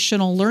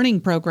foundational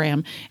learning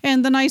program.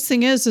 And the nice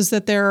thing is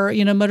that there,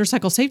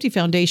 Motorcycle Safety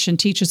Foundation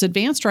teaches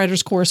advanced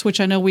riders course,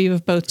 which I know we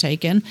have both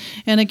taken.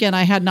 And again,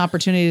 I had an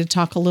opportunity to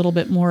talk a little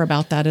bit more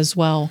about that as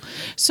well.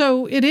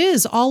 So it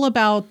is all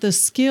about the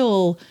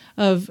skill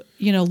of,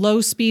 low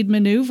speed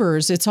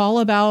maneuvers. It's all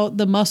about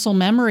the muscle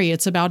memory.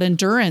 It's about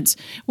endurance.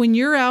 When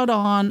you're out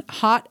on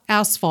hot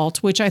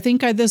asphalt, which I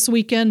think this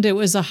weekend it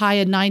was a high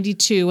of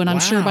 92, and I'm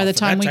sure by the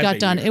time we got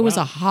done, it was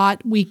a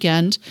hot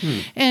weekend.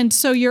 And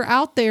so you're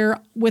out there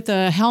with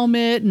a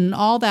helmet and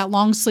all that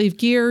long sleeve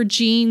gear,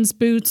 jeans,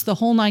 boots, the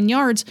whole 9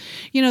 yards.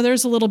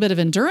 There's a little bit of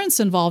endurance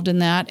involved in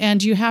that,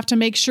 and you have to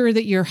make sure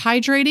that you're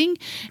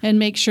hydrating and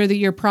make sure that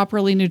you're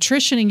properly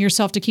nutritioning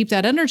yourself to keep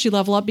that energy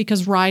level up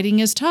because riding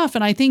is tough.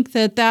 And I think think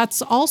that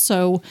that's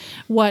also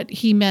what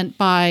he meant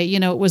by,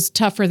 it was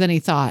tougher than he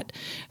thought.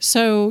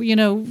 So,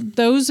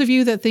 those of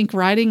you that think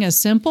riding is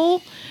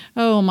simple,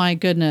 oh my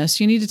goodness,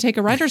 you need to take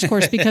a rider's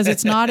course because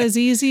it's not as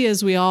easy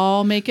as we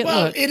all make it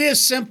look. It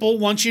is simple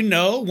once you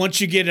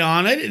get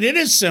on it. It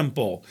is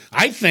simple,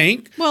 I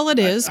think. Well, it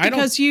is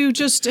because you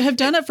just have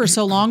done it for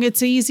so long.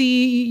 It's easy.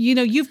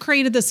 You've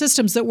created the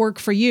systems that work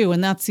for you,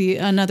 and that's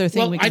another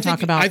thing we can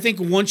talk about. I think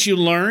once you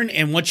learn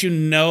and once you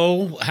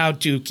know how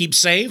to keep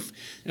safe,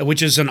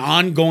 which is an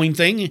ongoing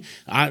thing.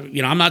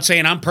 I'm not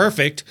saying I'm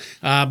perfect,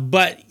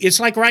 but it's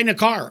like riding a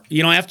car.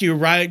 After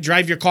you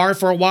drive your car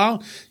for a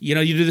while, you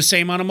do the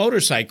same on a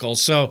motorcycle.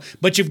 So,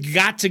 but you've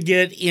got to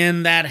get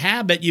in that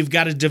habit. You've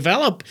got to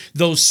develop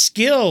those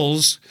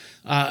skills.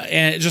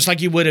 And just like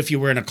you would if you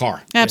were in a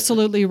car.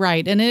 Absolutely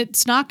right. And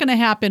it's not going to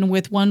happen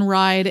with one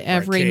ride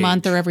every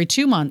month or every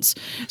 2 months.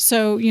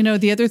 So,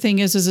 the other thing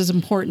is it's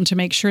important to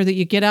make sure that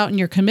you get out and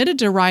you're committed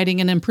to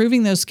riding and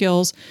improving those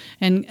skills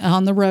and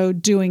on the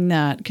road doing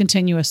that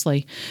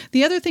continuously.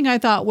 The other thing I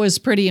thought was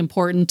pretty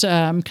important,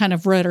 kind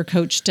of rudder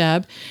coach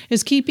Deb,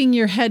 is keeping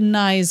your head and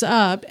eyes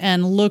up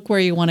and look where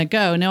you want to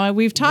go. Now,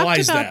 we've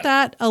talked about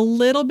that a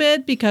little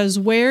bit because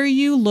where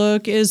you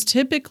look is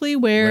typically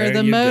where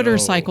the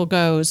motorcycle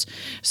goes.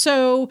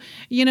 So,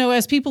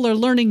 as people are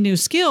learning new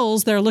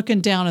skills, they're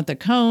looking down at the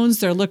cones,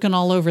 they're looking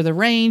all over the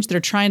range, they're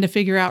trying to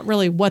figure out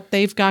really what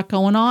they've got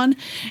going on.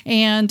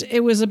 And it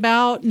was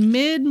about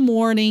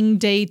mid-morning,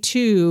 day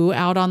 2,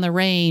 out on the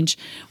range.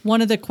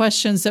 One of the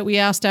questions that we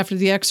asked after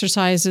the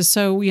exercise is,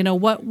 so,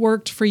 what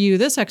worked for you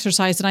this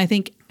exercise? And I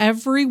think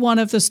every one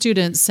of the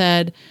students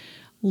said,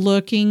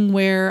 looking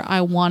where I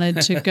wanted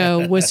to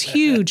go was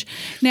huge.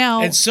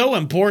 Now, it's so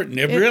important.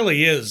 It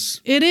really is.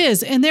 It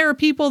is. And there are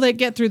people that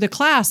get through the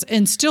class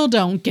and still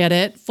don't get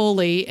it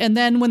fully. And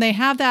then when they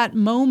have that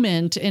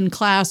moment in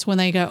class when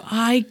they go,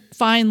 I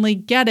finally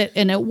get it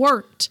and it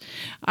worked,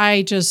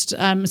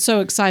 I'm so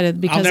excited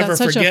because that's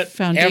such a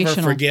foundational. I'll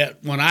never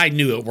forget when I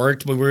knew it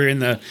worked. When we were doing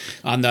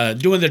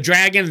the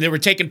dragon, and they were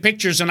taking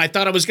pictures, and I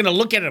thought I was going to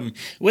look at them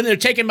when they're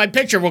taking my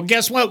picture. Well,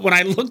 guess what? When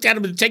I looked at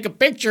them to take a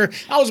picture,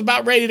 I was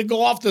about ready to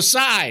go off the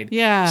side.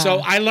 Yeah.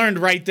 So I learned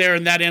right there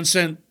in that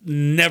instant,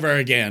 never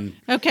again.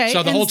 Okay.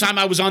 So the whole time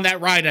I was on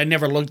that ride, I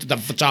never looked at the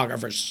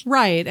photographers.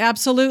 Right.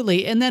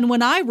 Absolutely. And then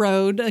when I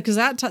rode, because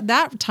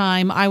that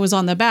time I was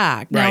on the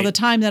back. Now, the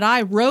time that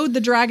I rode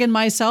the dragon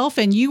myself,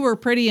 and you were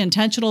pretty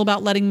intentional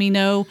about letting me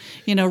know,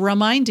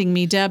 reminding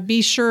me, Deb,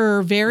 be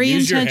sure,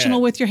 Use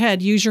intentional with your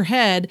head, use your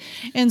head.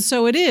 And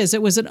so it is.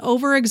 It was an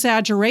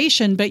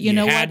over-exaggeration, but you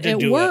know what?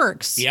 It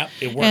works. Yep,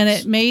 it works. And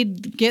it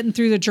made getting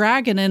through the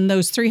dragon and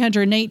those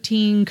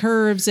 318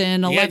 curves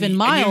in 11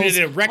 miles. And you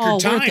did a record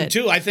time,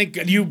 too. I think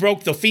you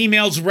broke the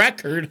female's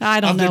record. I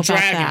don't know the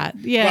dragon. about that.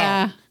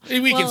 Yeah.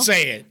 Well, we can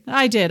say it.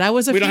 I did. I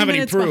was a few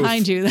minutes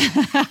behind you.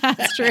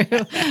 That's true.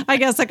 I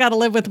guess I got to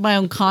live with my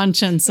own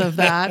conscience of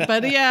that.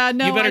 But yeah,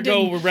 no, you better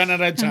go. We're running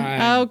out of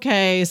time.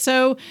 Okay.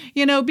 So,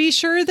 be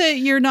sure that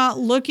you're not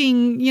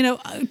looking,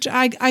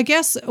 I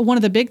guess one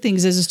of the big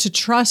things is to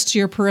trust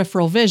your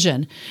peripheral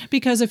vision.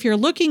 Because if you're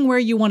looking where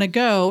you want to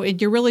go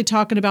and you're really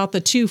talking about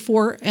the 2,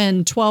 4,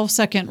 and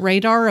 12-second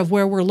radar of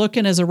where we're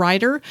looking as a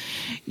rider,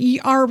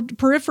 our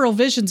peripheral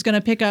vision is going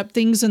to pick up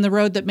things in the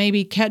road that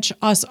maybe catch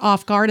us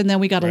off guard, and then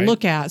we got to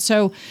look at.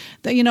 So,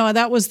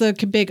 that was the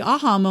big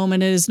aha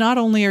moment is not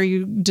only are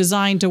you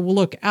designed to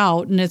look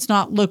out and it's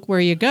not look where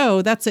you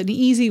go, that's an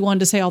easy one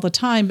to say all the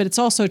time, but it's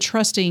also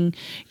trusting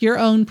your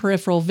own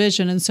peripheral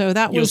vision. And so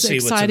that was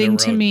exciting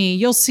to me.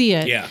 You'll see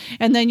it. Yeah.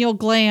 And then you'll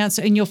glance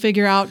and you'll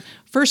figure out,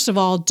 first of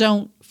all,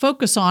 don't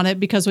focus on it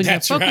because when you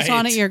focus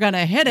on it, you're going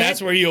to hit it.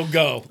 That's where you'll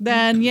go.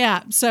 Then,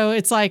 yeah. So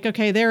it's like,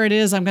 okay, there it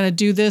is. I'm going to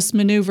do this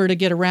maneuver to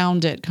get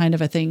around it kind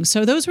of a thing.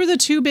 So those were the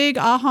 2 big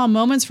aha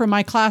moments from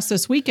my class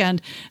this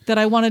weekend that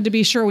I wanted to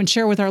be sure and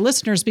share with our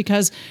listeners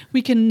because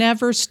we can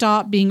never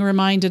stop being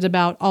reminded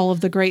about all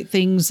of the great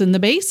things and the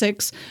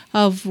basics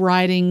of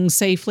riding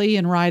safely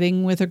and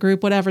riding with a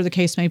group, whatever the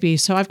case may be.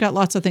 So I've got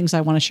lots of things I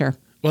want to share.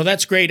 Well,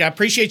 that's great. I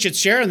appreciate you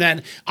sharing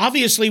that.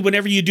 Obviously,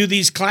 whenever you do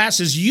these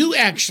classes, you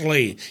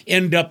actually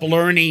end up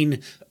learning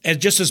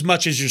just as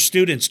much as your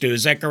students do.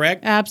 Is that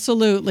correct?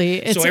 Absolutely.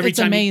 It's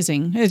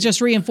amazing. It just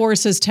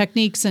reinforces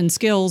techniques and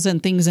skills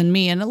and things in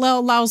me. And it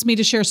allows me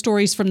to share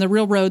stories from the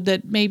real road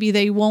that maybe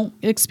they won't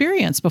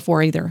experience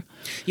before either.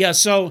 Yeah,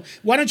 so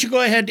why don't you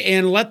go ahead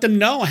and let them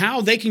know how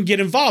they can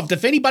get involved.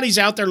 If anybody's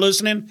out there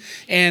listening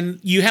and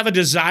you have a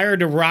desire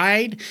to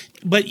ride,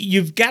 but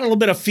you've got a little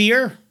bit of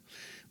fear,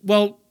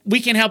 well, we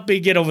can help you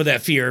get over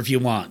that fear if you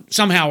want.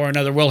 Somehow or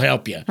another, we'll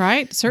help you.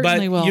 Right,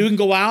 certainly will. But you can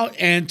go out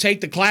and take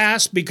the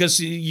class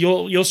because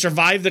you'll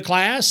survive the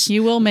class.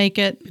 You will make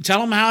it. Tell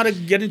them how to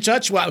get in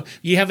touch. Well,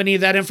 you have any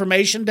of that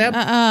information, Deb?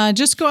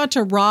 Just go out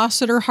to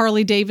Rossiter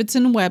Harley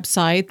Davidson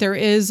website. There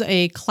is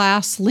a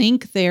class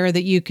link there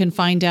that you can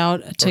find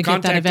out to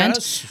get that event.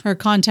 Us. Or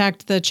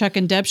contact the Chuck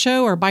and Deb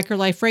Show or Biker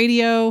Life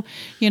Radio.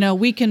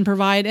 We can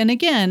provide. And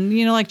again,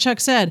 like Chuck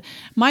said,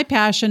 my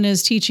passion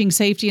is teaching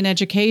safety and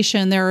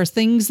education. There are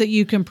things that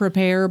you can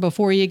prepare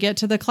before you get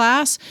to the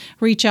class,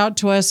 reach out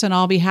to us and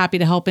I'll be happy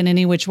to help in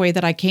any which way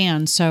that I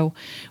can. So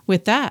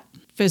with that,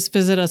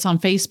 visit us on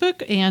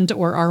Facebook and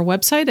or our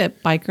website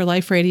at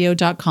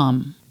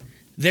bikerliferadio.com.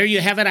 There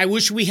you have it. I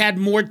wish we had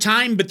more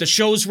time, but the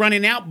show's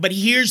running out. But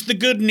here's the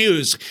good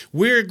news.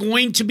 We're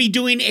going to be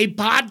doing a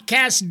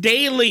podcast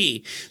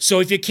daily.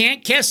 So if you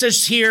can't catch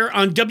us here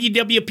on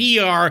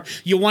WWPR,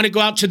 you want to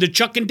go out to the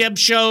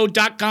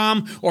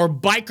chuckanddebshow.com or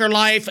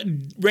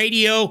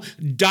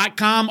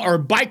bikerliferadio.com or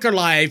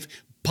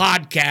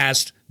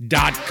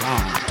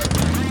bikerlifepodcast.com.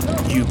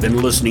 You've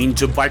been listening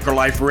to Biker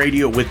Life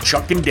Radio with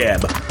Chuck and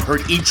Deb,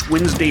 heard each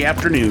Wednesday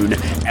afternoon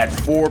at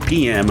 4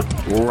 p.m.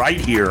 right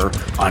here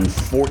on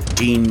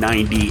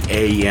 1490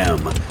 AM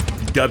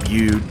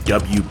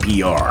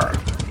WWPR.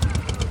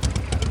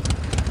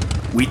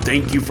 We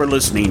thank you for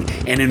listening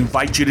and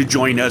invite you to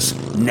join us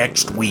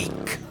next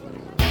week.